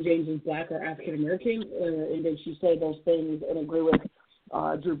LeBron James is black or African American, and did she say those things and agree with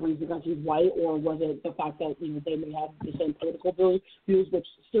Drew Brees because he's white, or was it the fact that they may have the same political views, which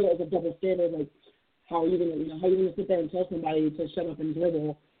still is a double standard? How are you gonna sit there and tell somebody to shut up and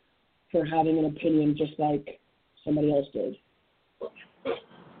dribble for having an opinion just like somebody else did?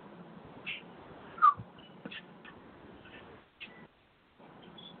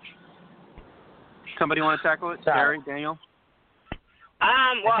 Somebody want to tackle it? Terry, Daniel?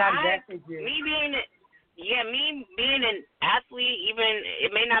 Me being an athlete, even it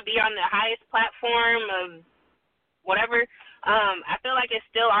may not be on the highest platform of whatever, I feel like it's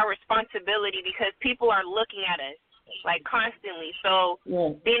still our responsibility because people are looking at us constantly. So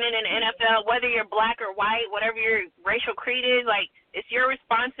being in an NFL, whether you're black or white, whatever your racial creed is, it's your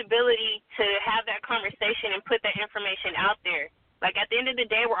responsibility to have that conversation and put that information out there. At the end of the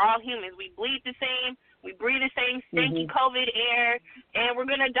day, we're all humans. We bleed the same. We breathe the same stinky COVID air, and we're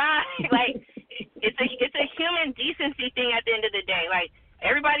going to die. It's a human decency thing at the end of the day.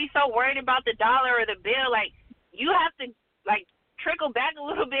 Everybody's so worried about the dollar or the bill. You have to, trickle back a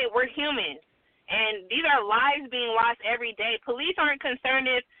little bit. We're humans. And these are lives being lost every day. Police aren't concerned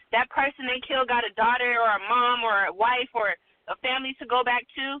if that person they killed got a daughter or a mom or a wife or a family to go back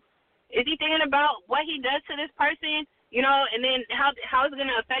to. Is he thinking about what he does to this person? And then how it's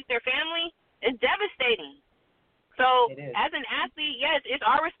going to affect their family? It's devastating. So as an athlete, yes, it's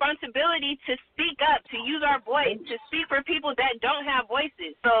our responsibility to speak up, to use our voice, to speak for people that don't have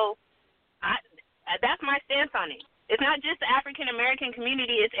voices. So that's my stance on it. It's not just the African-American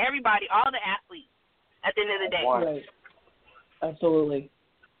community. It's everybody, all the athletes at the end of the day. Right. Absolutely.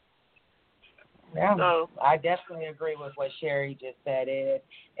 Yeah, so I definitely agree with what Sherry just said.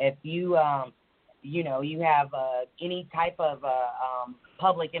 If you you have any type of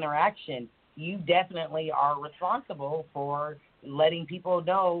public interaction, you definitely are responsible for letting people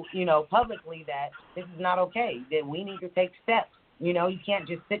know, publicly that this is not okay, that we need to take steps. You can't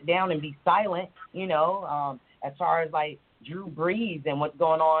just sit down and be silent, as far as Drew Brees and what's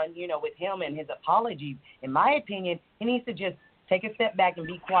going on, with him and his apologies. In my opinion, he needs to just take a step back and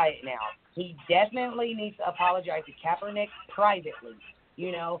be quiet now. He definitely needs to apologize to Kaepernick privately.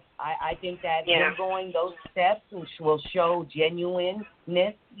 I think that him going those steps will show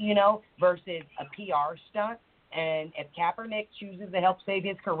genuineness, versus a PR stunt. And if Kaepernick chooses to help save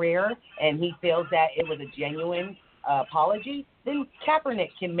his career and he feels that it was a genuine apology, then Kaepernick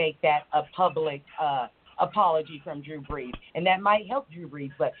can make that a public apology from Drew Brees. And that might help Drew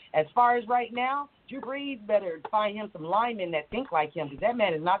Brees. But as far as right now, Drew Brees better find him some linemen that think like him, because that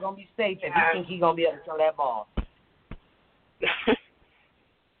man is not going to be safe if he thinks he's going to be able to throw that ball.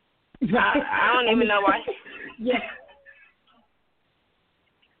 I don't even know why. Yeah.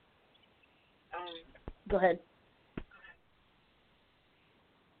 Go ahead.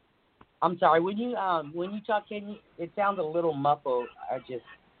 I'm sorry. When you talk, it sounds a little muffled. I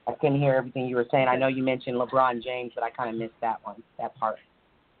couldn't hear everything you were saying. I know you mentioned LeBron James, but I kind of missed that part.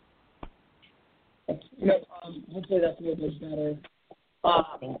 Hopefully that's a little bit better.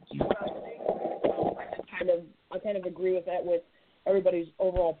 Thank you. kind of agree with that, with everybody's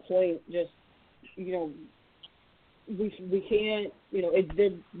overall point. Just, you know, we can't, you know,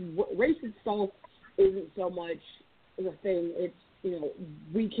 race itself isn't so much the thing. It's, you know,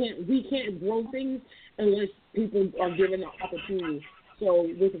 we can't grow things unless people are given the opportunity. So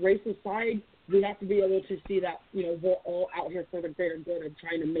with race aside, we have to be able to see that, you know, we're all out here for the greater good of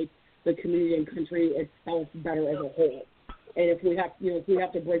trying to make the community and country itself better as a whole. And if we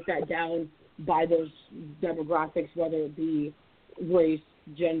have to break that down by those demographics, whether it be race,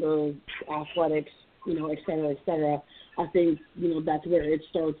 gender, athletics, you know, et cetera, I think, you know, that's where it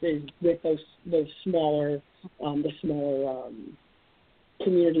starts, is with those smaller,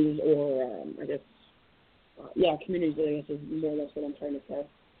 communities, or I guess, communities. I guess is more or less what I'm trying to say.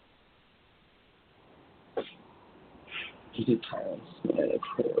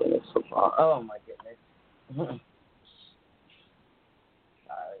 Oh my goodness.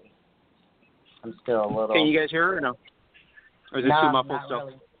 Sorry. I'm still a little. Can you guys hear her or no? Or is it too muffled still?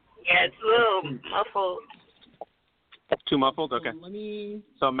 Really. Yeah, it's a little muffled. Too muffled? Okay. Let me.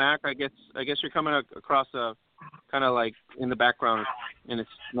 So Mac, I guess you're coming across a kind of like in the background, and it's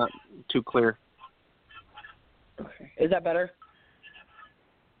not too clear. Okay. Is that better?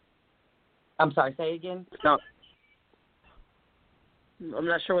 I'm sorry. Say again. No. I'm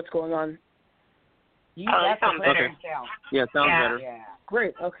not sure what's going on. That's a okay. sound. Yeah, it sounds better. Yeah.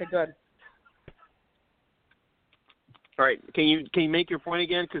 Great. Okay. Good. All right. Can you make your point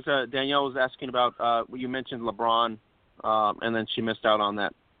again? Because Danielle was asking about you mentioned LeBron, and then she missed out on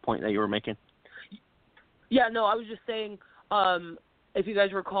that point that you were making. Yeah. No, I was just saying. If you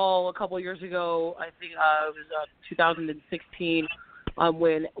guys recall, a couple of years ago, I think it was 2016,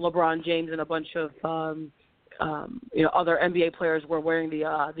 when LeBron James and a bunch of you know, other NBA players were wearing the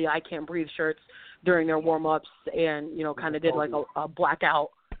I Can't Breathe shirts during their warm-ups, and, you know, kind of did like a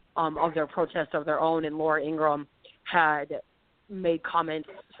blackout of their protest of their own. And Laura Ingraham had made comments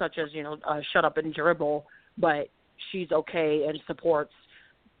such as, you know, shut up and dribble, but she's okay and supports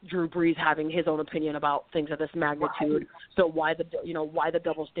Drew Brees having his own opinion about things of this magnitude. So why the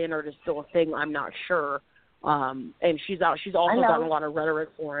double standard is still a thing, I'm not sure. And she's also gotten a lot of rhetoric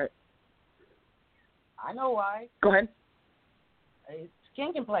for it. I know why. Go ahead. It's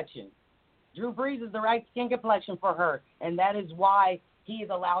skin complexion. Drew Brees is the right skin complexion for her, and that is why he is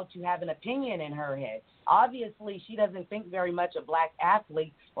allowed to have an opinion in her head. Obviously, she doesn't think very much of black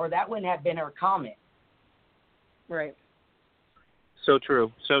athletes, or that wouldn't have been her comment. Right. So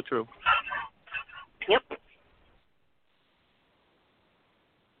true. So true. Yep.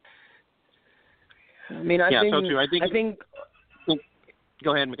 I mean, I think. So true. I think.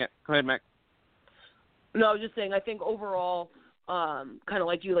 Go ahead, Mac. No, I was just saying. I think overall, kind of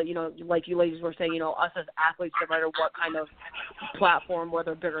like you ladies were saying, you know, us as athletes, no matter what kind of platform,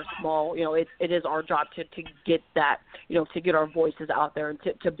 whether big or small, you know, it is our job to get that, you know, to get our voices out there and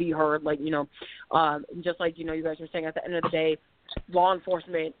to be heard. Like, you know, just like, you know, you guys were saying, at the end of the day, law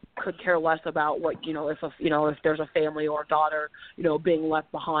enforcement could care less about what, you know, if there's a family or a daughter, you know, being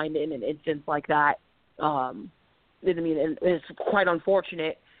left behind in an instance like that. I mean, and it's quite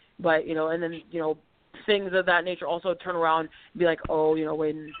unfortunate, but, you know, and then, you know, things of that nature also turn around and be like, oh, you know,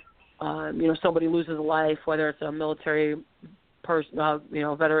 when, you know, somebody loses a life, whether it's a military person, you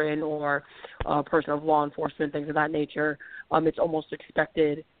know, veteran, or a person of law enforcement, things of that nature, it's almost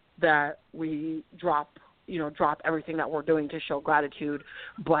expected that we drop everything that we're doing to show gratitude.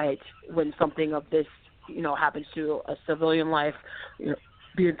 But when something of this, you know, happens to a civilian life, you know,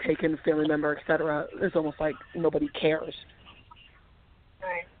 being taken, family member, et cetera, it's almost like nobody cares.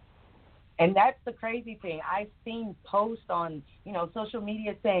 Right. And that's the crazy thing. I've seen posts on, you know, social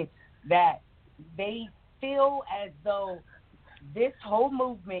media saying that they feel as though this whole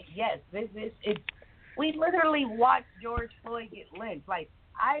movement, yes, we literally watched George Floyd get lynched. Like,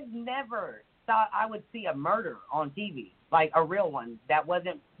 I've never thought I would see a murder on TV, like a real one that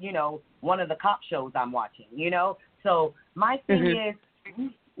wasn't, you know, one of the cop shows I'm watching, you know? So my thing is,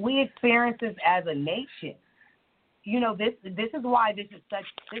 we experience this as a nation. You know, this is why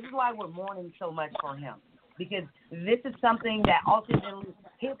we're mourning so much for him, because this is something that ultimately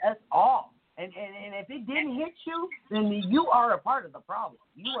hit us all. And if it didn't hit you, then you are a part of the problem.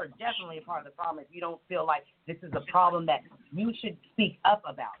 You are definitely a part of the problem if you don't feel like this is a problem that you should speak up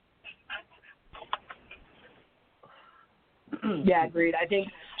about. Yeah, agreed. I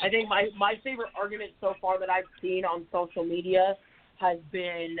think my favorite argument so far that I've seen on social media has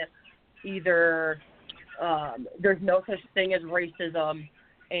been either there's no such thing as racism,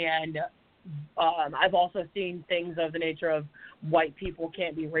 and I've also seen things of the nature of white people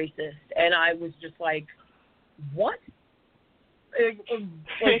can't be racist, and I was just like, what?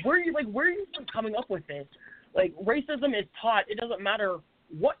 where are you coming up with this? Like, racism is taught. It doesn't matter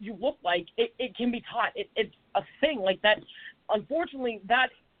what you look like. It can be taught. It's a thing like that. Unfortunately,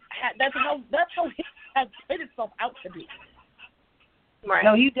 that's how it has played itself out to be. Right.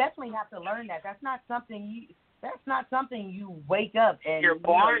 No, you definitely have to learn that. That's not something you wake up and you're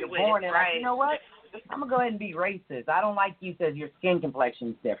born with. And right. Like, you know what? I'm gonna go ahead and be racist. I don't like you because your skin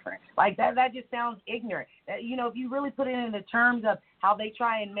complexion's different. Like that just sounds ignorant. If you really put it into terms of how they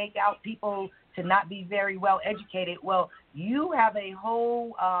try and make out people to not be very well educated, well, you have a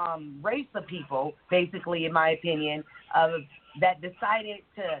whole race of people, basically, in my opinion, that decided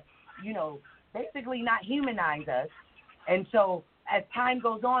to, basically not humanize us, and so as time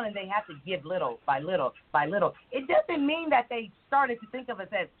goes on and they have to give little by little by little, it doesn't mean that they started to think of us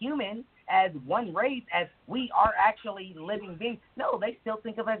as humans, as one race, as we are actually living beings. No, they still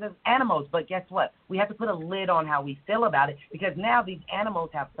think of us as animals. But guess what? We have to put a lid on how we feel about it, because now these animals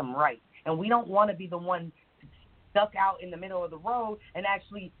have some rights, and we don't want to be the one stuck out in the middle of the road and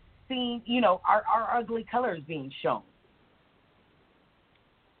actually seeing, our ugly colors being shown.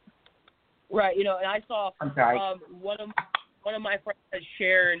 Right, and I saw one of my friends has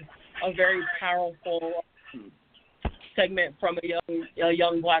shared a very powerful segment from a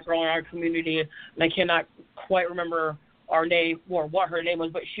young black girl in our community, and I cannot quite remember our name or what her name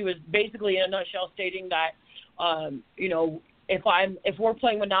was, but she was basically in a nutshell stating that, if we're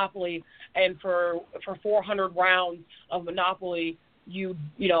playing Monopoly and for 400 rounds of Monopoly,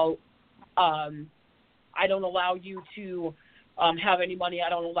 I don't allow you to have any money. I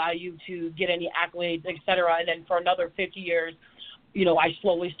don't allow you to get any accolades, etc. And then for another 50 years, I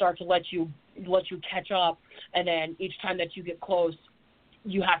slowly start to let you catch up. And then each time that you get close,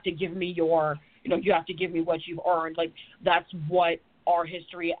 you have to give me you have to give me what you've earned. Like, that's what our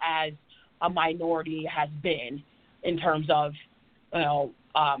history as a minority has been in terms of,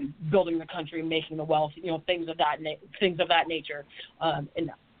 building the country, making the wealth, things of that nature. I'll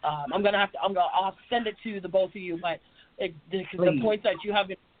have to send it to the both of you, but the points that you have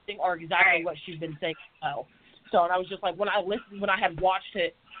been saying are exactly what she's been saying. So, and I was just like, when I had watched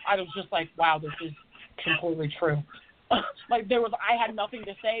it, I was just like, wow, this is completely true. Like, I had nothing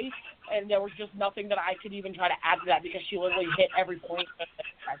to say, and there was just nothing that I could even try to add to that, because she literally hit every point that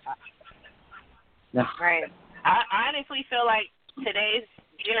I had. Right. I honestly feel like today's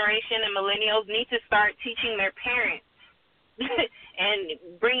generation and millennials need to start teaching their parents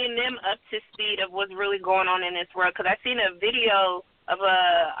and bringing them up to speed of what's really going on in this world. Because I've seen a video of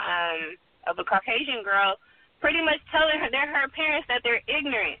a Caucasian girl pretty much telling her parents that they're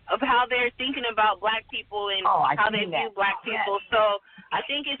ignorant of how they're thinking about black people and how they view black people. Yes. So I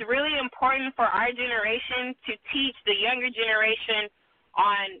think it's really important for our generation to teach the younger generation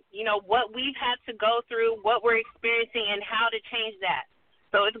on, what we've had to go through, what we're experiencing, and how to change that.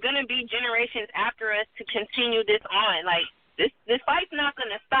 So it's going to be generations after us to continue this on. Like, this fight's not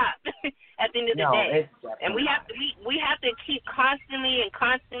going to stop at the end of the day. And we have to keep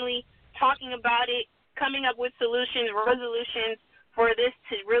constantly talking about it, coming up with solutions, resolutions for this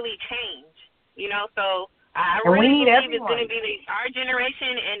to really change. So I really believe it's going to be our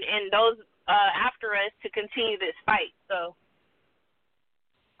generation and those after us to continue this fight. So.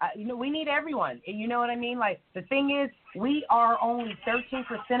 We need everyone. You know what I mean? Like, the thing is, we are only 13%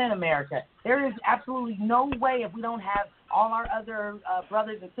 in America. There is absolutely no way, if we don't have all our other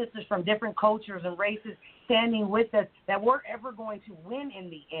brothers and sisters from different cultures and races standing with us, that we're ever going to win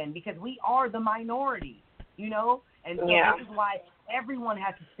in the end, because we are the minority, And so this is why everyone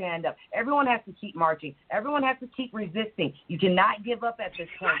has to stand up. Everyone has to keep marching. Everyone has to keep resisting. You cannot give up at this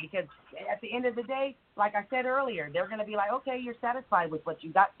point, because at the end of the day, like I said earlier, they're going to be like, okay, you're satisfied with what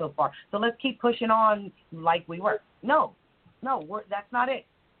you got so far, so let's keep pushing on like we were. No, that's not it.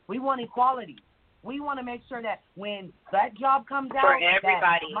 We want equality. We want to make sure that when that job comes out, for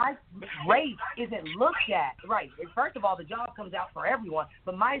everybody, that my race isn't looked at. Right. First of all, the job comes out for everyone,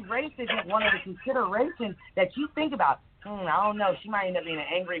 but my race isn't one of the considerations that you think about. I don't know. She might end up being an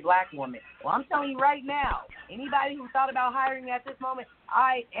angry black woman. Well, I'm telling you right now, anybody who thought about hiring me at this moment,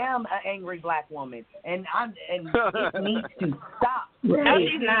 I am an angry black woman, and it needs to stop. No,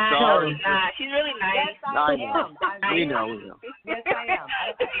 she's not. She's really nice. Yes, I am. We know. Yes, I am.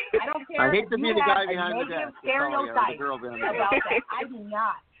 I don't care. I hate to be the guy behind the desk. Stereotype about that.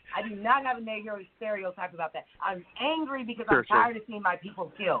 I do not have a negative stereotype about that. I'm angry because I'm tired of seeing my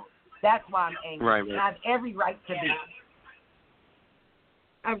people killed. That's why I'm angry. Right. And I have every right to be.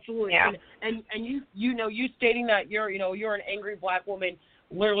 Absolutely. Yeah. And you stating that you're an angry black woman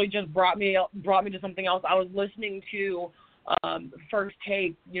literally just brought me to something else. I was listening to First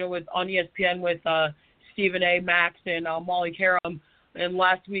Take, on ESPN with Stephen A. Max and Molly Karam. And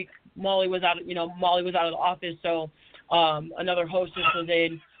last week Molly was out of the office, so another hostess was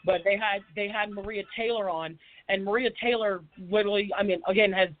in. But they had Maria Taylor on, and Maria Taylor literally, I mean,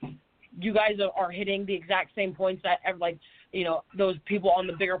 again, you guys are hitting the exact same points that those people on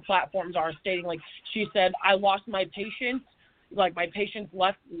the bigger platforms are stating. Like, she said, I lost my patience. Like, my patience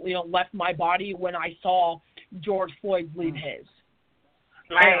left my body when I saw George Floyd leave his.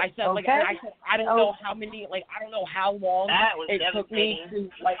 Right. And I said, I don't know how many, I don't know how long it took me to,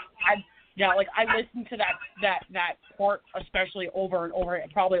 I listened to that part, especially over and over,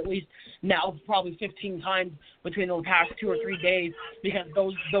 probably 15 times between the past 2 or 3 days, because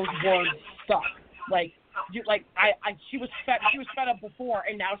those words stuck. She was fed up before,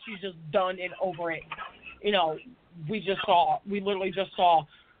 and now she's just done and over it. We literally just saw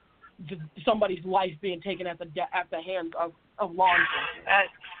somebody's life being taken at the hands of law enforcement.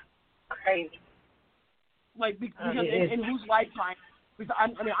 That's crazy. Because in whose lifetime? Because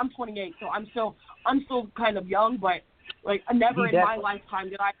I'm 28, so I'm still kind of young, but never in my lifetime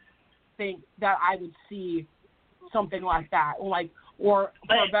did I think that I would see something like that. Or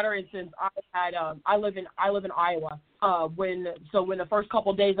for a better instance, I live in Iowa. When the first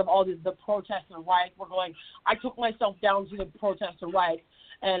couple of days of all the protests and riots were going, I took myself down to the protests and riots,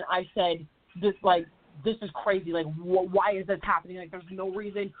 and I said, this is crazy. Why is this happening? There's no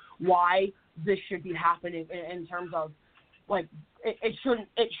reason why this should be happening in terms of, it shouldn't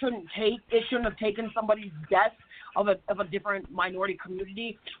have taken somebody's death of a different minority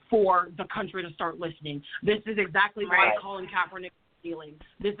community for the country to start listening. This is exactly why Colin Kaepernick is stealing.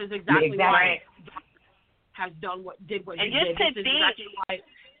 This is exactly why has done what he did. And just to think, exactly why.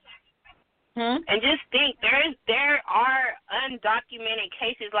 And just think, there are undocumented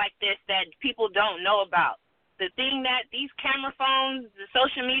cases like this that people don't know about. The thing that these camera phones, the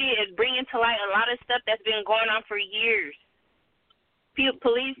social media is bringing to light a lot of stuff that's been going on for years.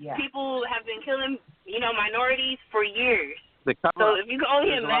 People have been killing, minorities for years. So if you can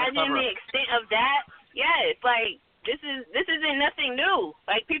only imagine the extent of that, this isn't nothing new.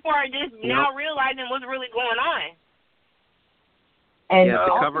 People are just now realizing what's really going on. And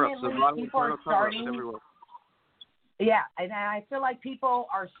the cover-ups. ultimately, There's a lot of people are starting. everywhere. Yeah, and I feel like people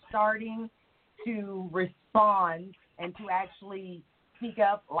are starting to respond and to actually speak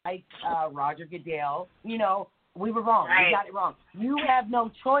up, like Roger Goodell. We were wrong. Right. We got it wrong. You have no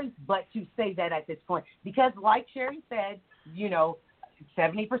choice but to say that at this point, because, like Sherry said,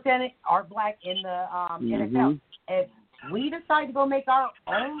 70% are black in the NFL. If we decide to go make our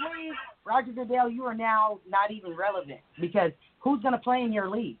own league, Roger Goodell, you are now not even relevant, because who's going to play in your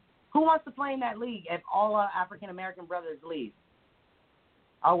league? Who wants to play in that league if all African-American brothers leave?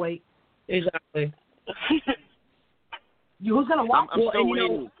 I'll wait. Exactly. Who's going to watch? I'm still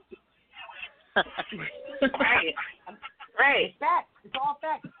waiting. Right. It's facts. It's all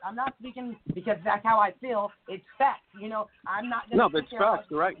facts. I'm not speaking because that's how I feel. It's facts. I'm not going to. No, but it's facts.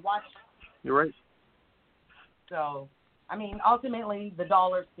 You're right. Watch. You're right. So, ultimately, the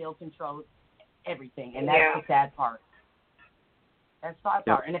dollar still controls everything, and that's the sad part. That's the sad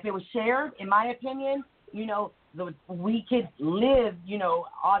part. And if it was shared, in my opinion, we could live,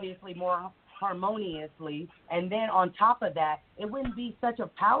 obviously more harmoniously, and then on top of that, it wouldn't be such a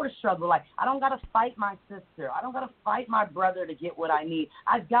power struggle. I don't got to fight my sister. I don't got to fight my brother to get what I need.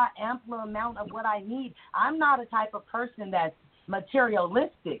 I've got ample amount of what I need. I'm not a type of person that's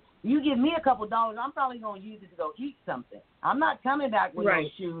materialistic. You give me a couple dollars, I'm probably going to use it to go eat something. I'm not coming back with no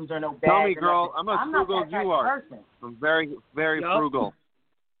shoes or no bags. Tell me, girl, I'm frugal as you are. Person. I'm very, very frugal.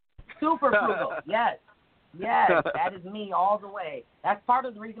 Super frugal, yes. Yes, that is me all the way. That's part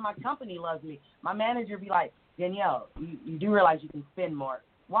of the reason my company loves me. My manager be like, Danielle, you do realize you can spend more.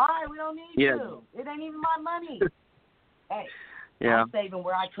 Why? We don't need you. It ain't even my money. Hey, I'm saving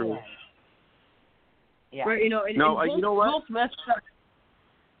where I can. Yeah. Right, you know what? Will Smith.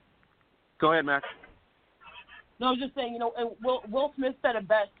 Go ahead, Max. No, I was just saying, Will Smith said it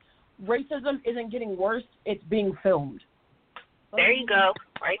best. Racism isn't getting worse; it's being filmed. There you go,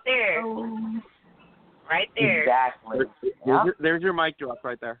 right there. Right there. Exactly. There's your mic drop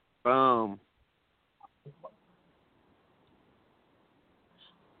right there. Boom.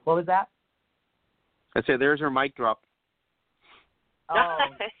 What was that? I said there's her mic drop. Oh.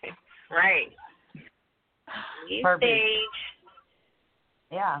 Right. Perfect. Stage.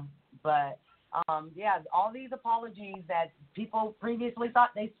 Yeah, but all these apologies that people previously thought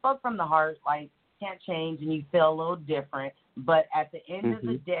they spoke from the heart, can't change, and you feel a little different. But at the end of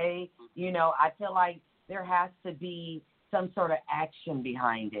the day, I feel like there has to be some sort of action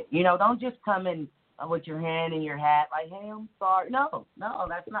behind it. Don't just come and with your hand in your hat, like, hey, I'm sorry. No,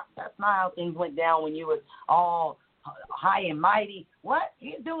 that's not how things went down when you was all high and mighty. What are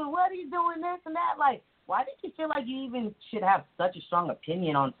you doing? What are you doing? This and that. Like, why did you feel like you even should have such a strong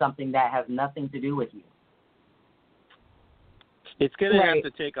opinion on something that has nothing to do with you? It's going to have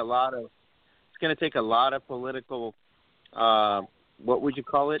to take a lot of. It's going to take a lot of political. What would you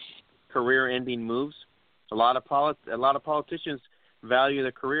call it? Career-ending moves. A lot of politicians value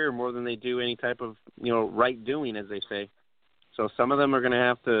their career more than they do any type of right doing, as they say. So some of them are going to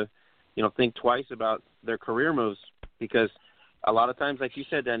have to think twice about their career moves, because a lot of times, like you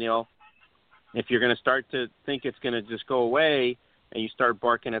said, Danielle, if you're going to start to think it's going to just go away and you start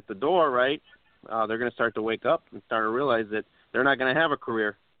barking at the door, right, they're going to start to wake up and start to realize that they're not going to have a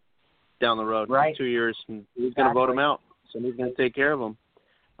career down the road in 2 years. And who's going to vote them out? Somebody's going to take care of them.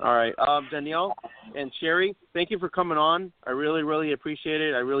 All right. Danielle and Sherry, thank you for coming on. I really, really appreciate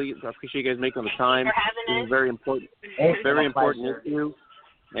it. I really appreciate you guys making the time. This is very important. Very important issue.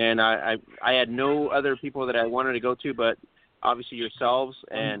 And I had no other people that I wanted to go to, but obviously yourselves.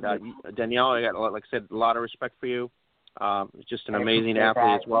 And Danielle, I got, like I said, a lot of respect for you. Just an amazing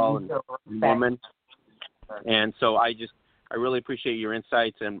athlete as well, and woman. And so I really appreciate your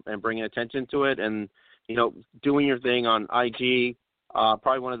insights and bringing attention to it, and doing your thing on IG.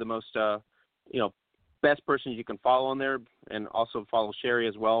 Probably one of the most best persons you can follow on there, and also follow Sherry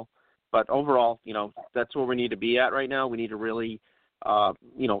as well. But overall, that's where we need to be at right now. We need to really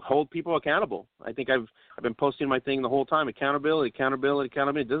hold people accountable. I think I've been posting my thing the whole time. Accountability.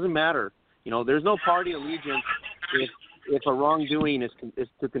 It doesn't matter. There's no party allegiance if a wrongdoing is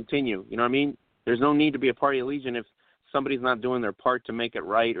to continue. You know what I mean? There's no need to be a party allegiance if somebody's not doing their part to make it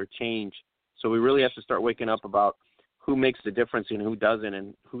right or change. So we really have to start waking up about who makes the difference and who doesn't,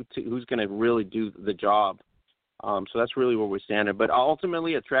 and who's going to really do the job. So that's really where we stand. But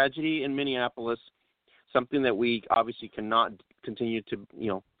ultimately, a tragedy in Minneapolis, something that we obviously cannot continue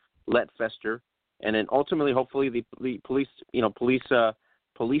to let fester. And then ultimately, hopefully, the police,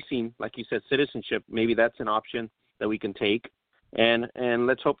 policing, like you said, citizenship. Maybe that's an option that we can take. And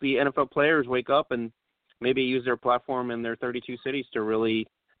let's hope the NFL players wake up and maybe use their platform in their 32 cities to really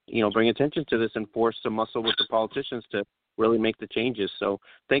bring attention to this and force some muscle with the politicians to really make the changes. So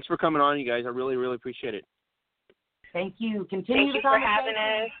thanks for coming on, you guys. I really, really appreciate it. Thank you. Continue Thank you for having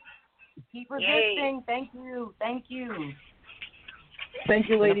us. Keep resisting. Yay. Thank you. Thank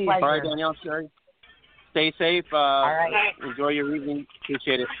you, ladies. All right, Danielle, Sherry. Stay safe. All right. Enjoy your evening.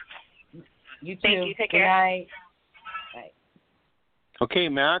 Appreciate it. You too. Thank you. Take Good care. night. Bye. Okay,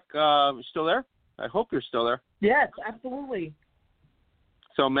 Mac, you still there? I hope you're still there. Yes, absolutely.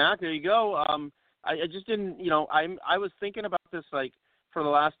 So, Mac, there you go. I just didn't, I was thinking about this, like, for the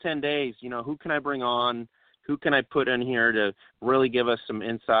last 10 days, who can I bring on? Who can I put in here to really give us some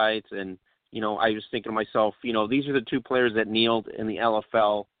insights? And, I was thinking to myself, these are the two players that kneeled in the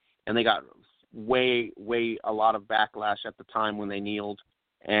LFL, and they got way a lot of backlash at the time when they kneeled.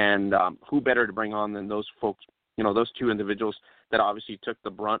 And who better to bring on than those folks, those two individuals that obviously took the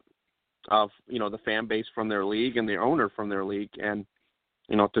brunt of, the fan base from their league and the owner from their league, and,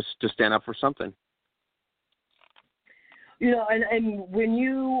 to stand up for something. And when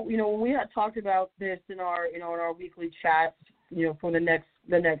when we had talked about this in our weekly chats, for the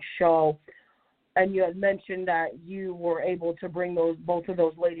next show, and you had mentioned that you were able to bring both of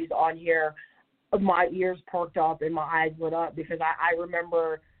those ladies on here, my ears perked up and my eyes lit up, because I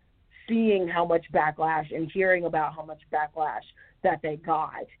remember seeing how much backlash and hearing about how much backlash that they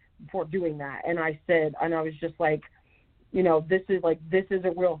got for doing that. And I was just like, this is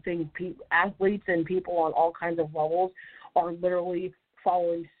a real thing. Athletes and people on all kinds of levels are literally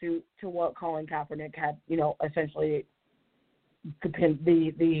following suit to what Colin Kaepernick had, essentially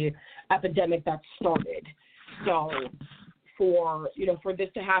the epidemic that started. So for this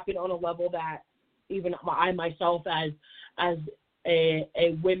to happen on a level that even I myself as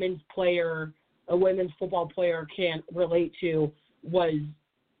a women's player, a women's football player can't relate to, was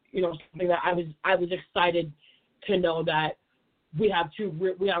something that I was excited to know that we have two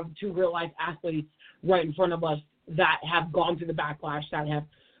real life athletes right in front of us that have gone through the backlash, that have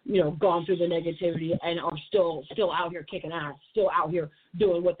gone through the negativity, and are still out here kicking ass, still out here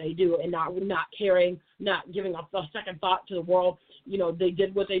doing what they do, and not caring, not giving a second thought to the world. They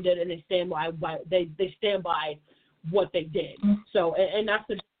did what they did, and they stand by they stand by what they did. So, and that's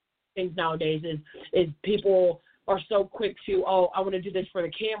the things nowadays is people are so quick to, I want to do this for the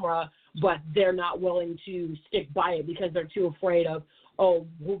camera, but they're not willing to stick by it because they're too afraid of,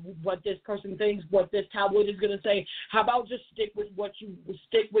 what this person thinks, what this tabloid is going to say. How about just stick with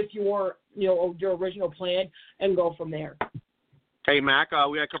your, your original plan and go from there. Hey, Mac,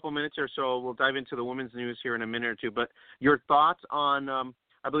 we got a couple minutes here, so we'll dive into the women's news here in a minute or two. But your thoughts on,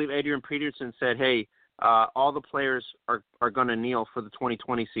 I believe Adrian Peterson said, hey, all the players are going to kneel for the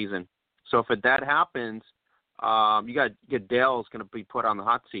 2020 season. So if that happens, you got Goodell's going to be put on the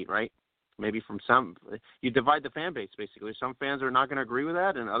hot seat, right? Maybe from you divide the fan base basically. Some fans are not going to agree with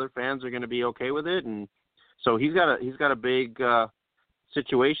that, and other fans are going to be okay with it. And so he's got a big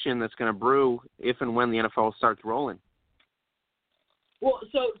situation that's going to brew if and when the NFL starts rolling. Well,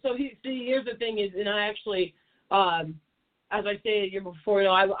 here's the thing is, and I actually, as I stated a year before,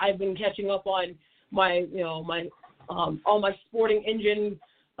 I've been catching up on my, all my Sporting Engine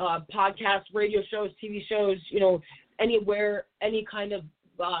podcasts, radio shows, TV shows, anywhere, any kind of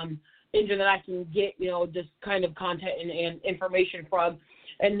engine that I can get, this kind of content and information from.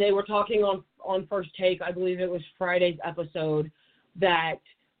 And they were talking on First Take, I believe it was Friday's episode, that,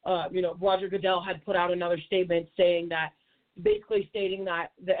 Roger Goodell had put out another statement saying that, basically stating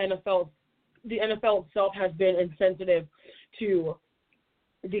that the NFL itself has been insensitive to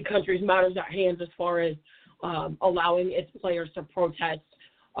the country's matters at hand as far as allowing its players to protest,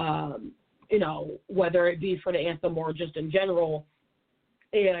 whether it be for the anthem or just in general.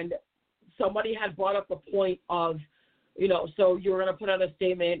 And somebody had brought up the point of, so you're going to put out a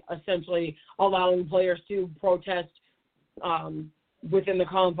statement essentially allowing players to protest within the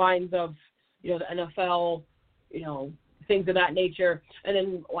confines of, the NFL, things of that nature. And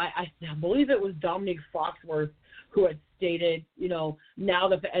then I believe it was Dominic Foxworth who had stated, now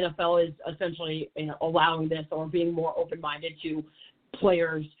that the NFL is essentially allowing this or being more open-minded to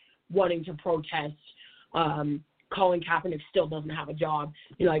players wanting to protest, Colin Kaepernick still doesn't have a job.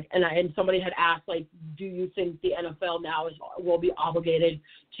 And somebody had asked, do you think the NFL now will be obligated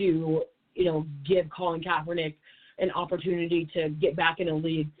to, give Colin Kaepernick an opportunity to get back in the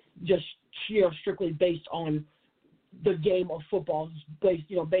league just, strictly based on the game of football,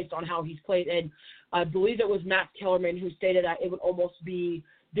 based on how he's played. And I believe it was Matt Kellerman who stated that it would almost be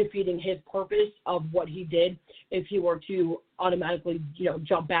defeating his purpose of what he did if he were to automatically,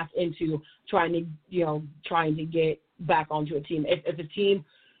 jump back into trying to get back onto a team. If a team,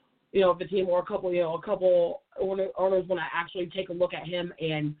 or a couple owners want to actually take a look at him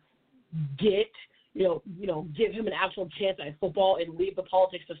and get, give him an actual chance at football and leave the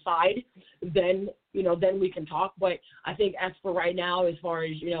politics aside, then we can talk. But I think as for right now, as far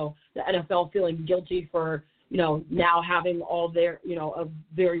as, the NFL feeling guilty for, now having all their, a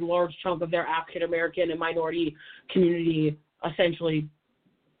very large chunk of their African-American and minority community essentially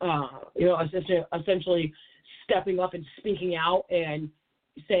stepping up and speaking out and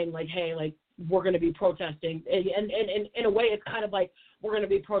saying hey, we're going to be protesting. And in a way, it's kind of like we're going to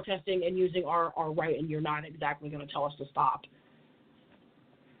be protesting and using our right, and you're not exactly going to tell us to stop.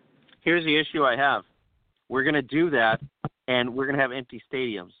 Here's the issue I have. We're going to do that, and we're going to have empty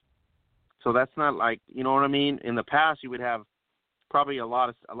stadiums. So that's not you know what I mean? In the past, you would have probably a lot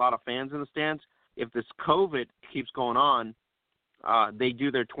of fans in the stands. If this COVID keeps going on, they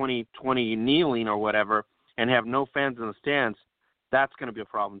do their 2020 kneeling or whatever and have no fans in the stands, that's going to be a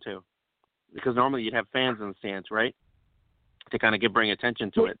problem too. Because normally you'd have fans in the stands, right? To kind of bring attention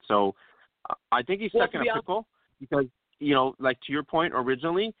to it. So I think he's stuck in a pickle because, to your point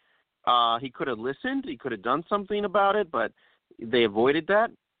originally, he could have listened. He could have done something about it, but they avoided that.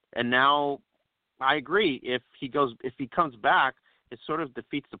 And now I agree. If he comes back, it sort of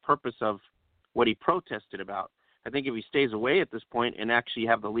defeats the purpose of what he protested about. I think if he stays away at this point and actually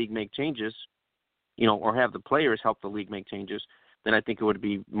have the league make changes, or have the players help the league make changes, then I think it would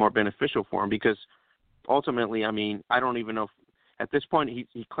be more beneficial for him because ultimately, I don't even know if at this point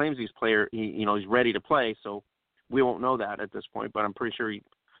he claims he's ready to play, so we won't know that at this point, but I'm pretty sure he's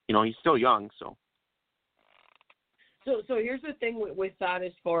still young, so. So here's the thing with that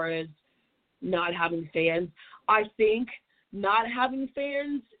as far as not having fans. I think not having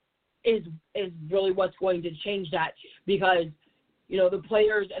fans is really what's going to change that because, the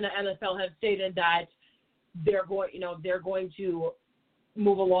players in the NFL have stated that they're going to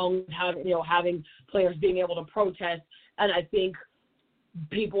move along with having players being able to protest, and I think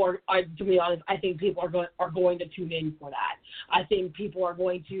people to be honest, I think people are going to tune in for that. I think people are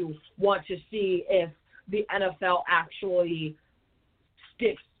going to want to see if the NFL actually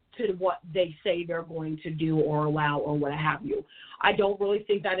sticks to what they say they're going to do or allow or what have you. I don't really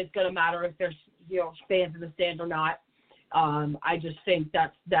think that it's going to matter if there's fans in the stands or not. I just think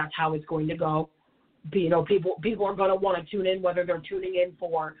that's how it's going to go. People are going to want to tune in, whether they're tuning in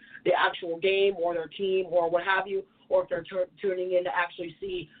for the actual game or their team or what have you, or if they're tuning in to actually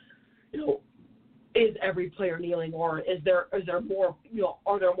see, is every player kneeling, or is there more,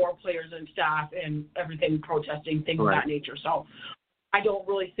 are there more players and staff and everything protesting, things of that nature? So I don't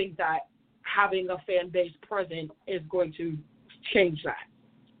really think that having a fan base present is going to change that.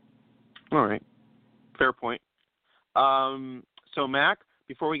 All right. Fair point. So, Mac,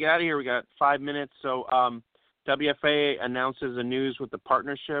 before we get out of here, we got 5 minutes. So, WFA announces the news with the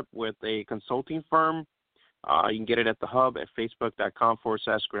partnership with a consulting firm. You can get it at the hub at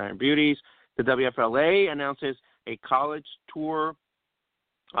facebook.com/Gridiron Beauties. The WFLA announces a college tour,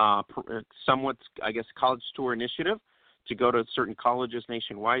 somewhat, I guess, college tour initiative to go to certain colleges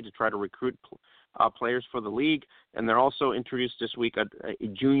nationwide to try to recruit players for the league. And they're also introduced this week a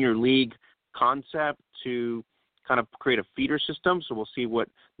junior league concept to kind of create a feeder system. So we'll see what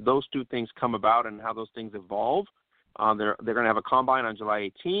those two things come about and how those things evolve. They're going to have a combine on July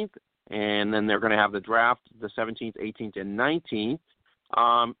 18th, and then they're going to have the draft the 17th, 18th, and 19th.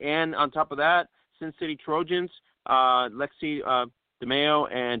 And on top of that, Sin City Trojans, Lexi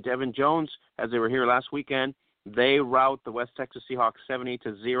DeMeo and Devin Jones, as they were here last weekend, they rout the West Texas Seahawks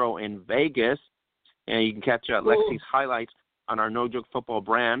 78-0 in Vegas. And you can catch Lexi's highlights on our No Joke Football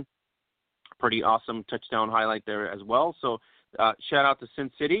brand. Pretty awesome touchdown highlight there as well. So shout out to Sin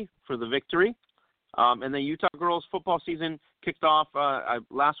City for the victory. And then Utah girls football season kicked off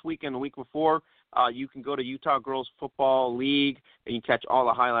last week and the week before. You can go to Utah Girls Football League and you catch all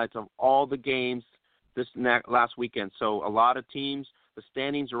the highlights of all the games this last weekend. So a lot of teams, the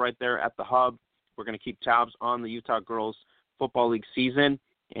standings are right there at the hub. We're going to keep tabs on the Utah Girls Football League season.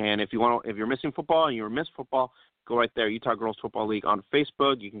 And if you're missing football and you miss football, go right there, Utah Girls Football League on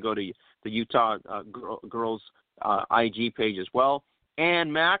Facebook. You can go to the Utah Girls IG page as well.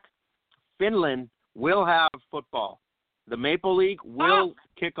 And Mac, Finland will have football. The Maple League will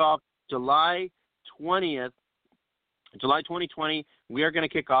kick off July 20th, July 2020. We are going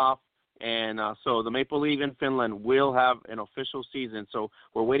to kick off, and so the Maple League in Finland will have an official season. So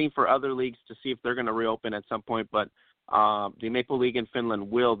we're waiting for other leagues to see if they're going to reopen at some point. But the Maple League in Finland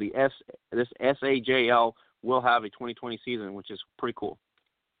will, this SAJL will have a 2020 season, which is pretty cool.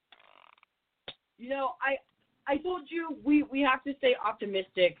 I told you we have to stay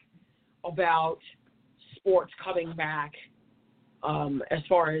optimistic about sports coming back as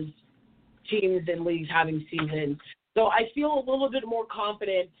far as teams and leagues having seasons. So I feel a little bit more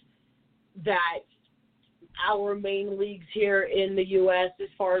confident that our main leagues here in the U.S., as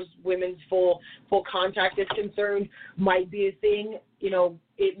far as women's full contact is concerned, might be a thing.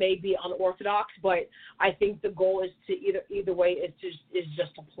 It may be unorthodox, but I think the goal is to either way is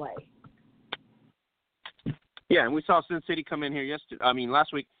just to play. Yeah, and we saw Sin City come in here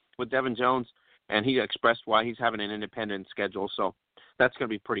last week with Devin Jones, and he expressed why he's having an independent schedule. So that's going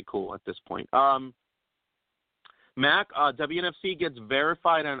to be pretty cool at this point. Mac, WNFC gets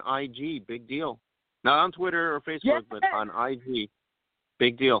verified on IG. Big deal. Not on Twitter or Facebook, but on IG.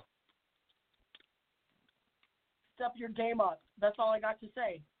 Big deal. Step your game up. That's all I got to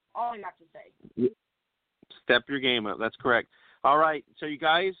say. Step your game up. That's correct. All right. So you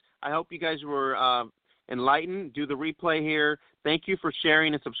guys, I hope you guys were enlightened. Do the replay here. Thank you for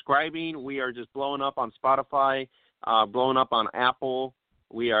sharing and subscribing. We are just blowing up on Spotify, blowing up on Apple.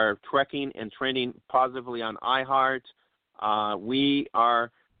 We are trekking and trending positively on iHeart. We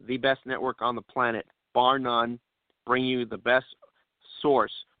are the best network on the planet, bar none, bring you the best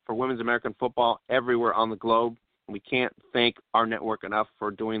source for women's American football everywhere on the globe. We can't thank our network enough for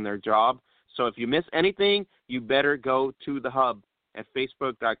doing their job. So if you miss anything, you better go to the hub at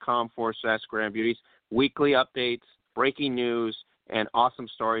facebook.com/Gridiron Beauties. Weekly updates, breaking news, and awesome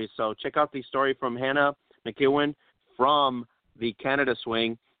stories. So check out the story from Hannah McEwen from the Canada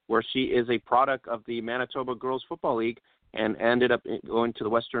Swing, where she is a product of the Manitoba Girls Football League and ended up going to the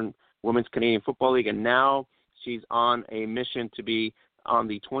Western Women's Canadian Football League. And now she's on a mission to be on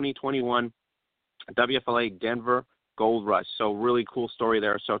the 2021 WFLA Denver Gold Rush. So really cool story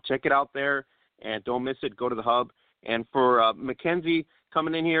there. So check it out there and don't miss it. Go to the hub. And for Mackenzie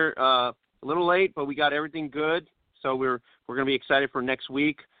coming in here a little late, but we got everything good. So we're going to be excited for next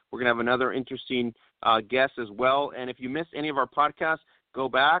week. We're going to have another interesting guest as well. And if you missed any of our podcasts, go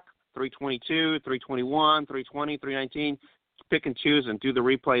back, 322, 321, 320, 319. Pick and choose and do the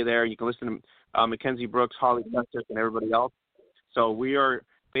replay there. You can listen to Mackenzie Brooks, Holly Custis, and everybody else. So we are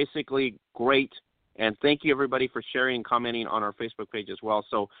basically great. And thank you, everybody, for sharing and commenting on our Facebook page as well.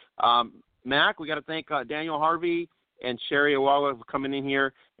 So, Mac, we got to thank Daniel Harvey and Sherry Awawa for coming in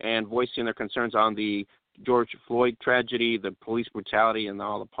here and voicing their concerns on the George Floyd tragedy, the police brutality, and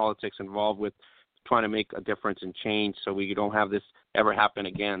all the politics involved with trying to make a difference and change so we don't have this ever happen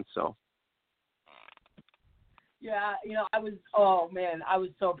again. So, Yeah, I was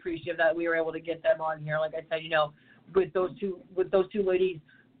so appreciative that we were able to get them on here. Like I said, with those two ladies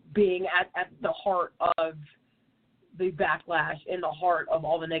being at the heart of the backlash, in the heart of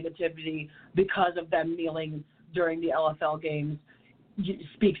all the negativity because of them kneeling during the LFL games,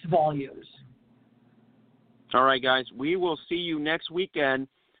 speaks volumes. All right, guys, we will see you next weekend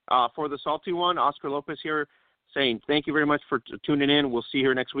for the Salty One. Oscar Lopez here saying thank you very much for tuning in. We'll see you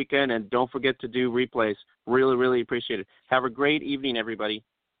here next weekend, and don't forget to do replays. Really, really appreciate it. Have a great evening, everybody.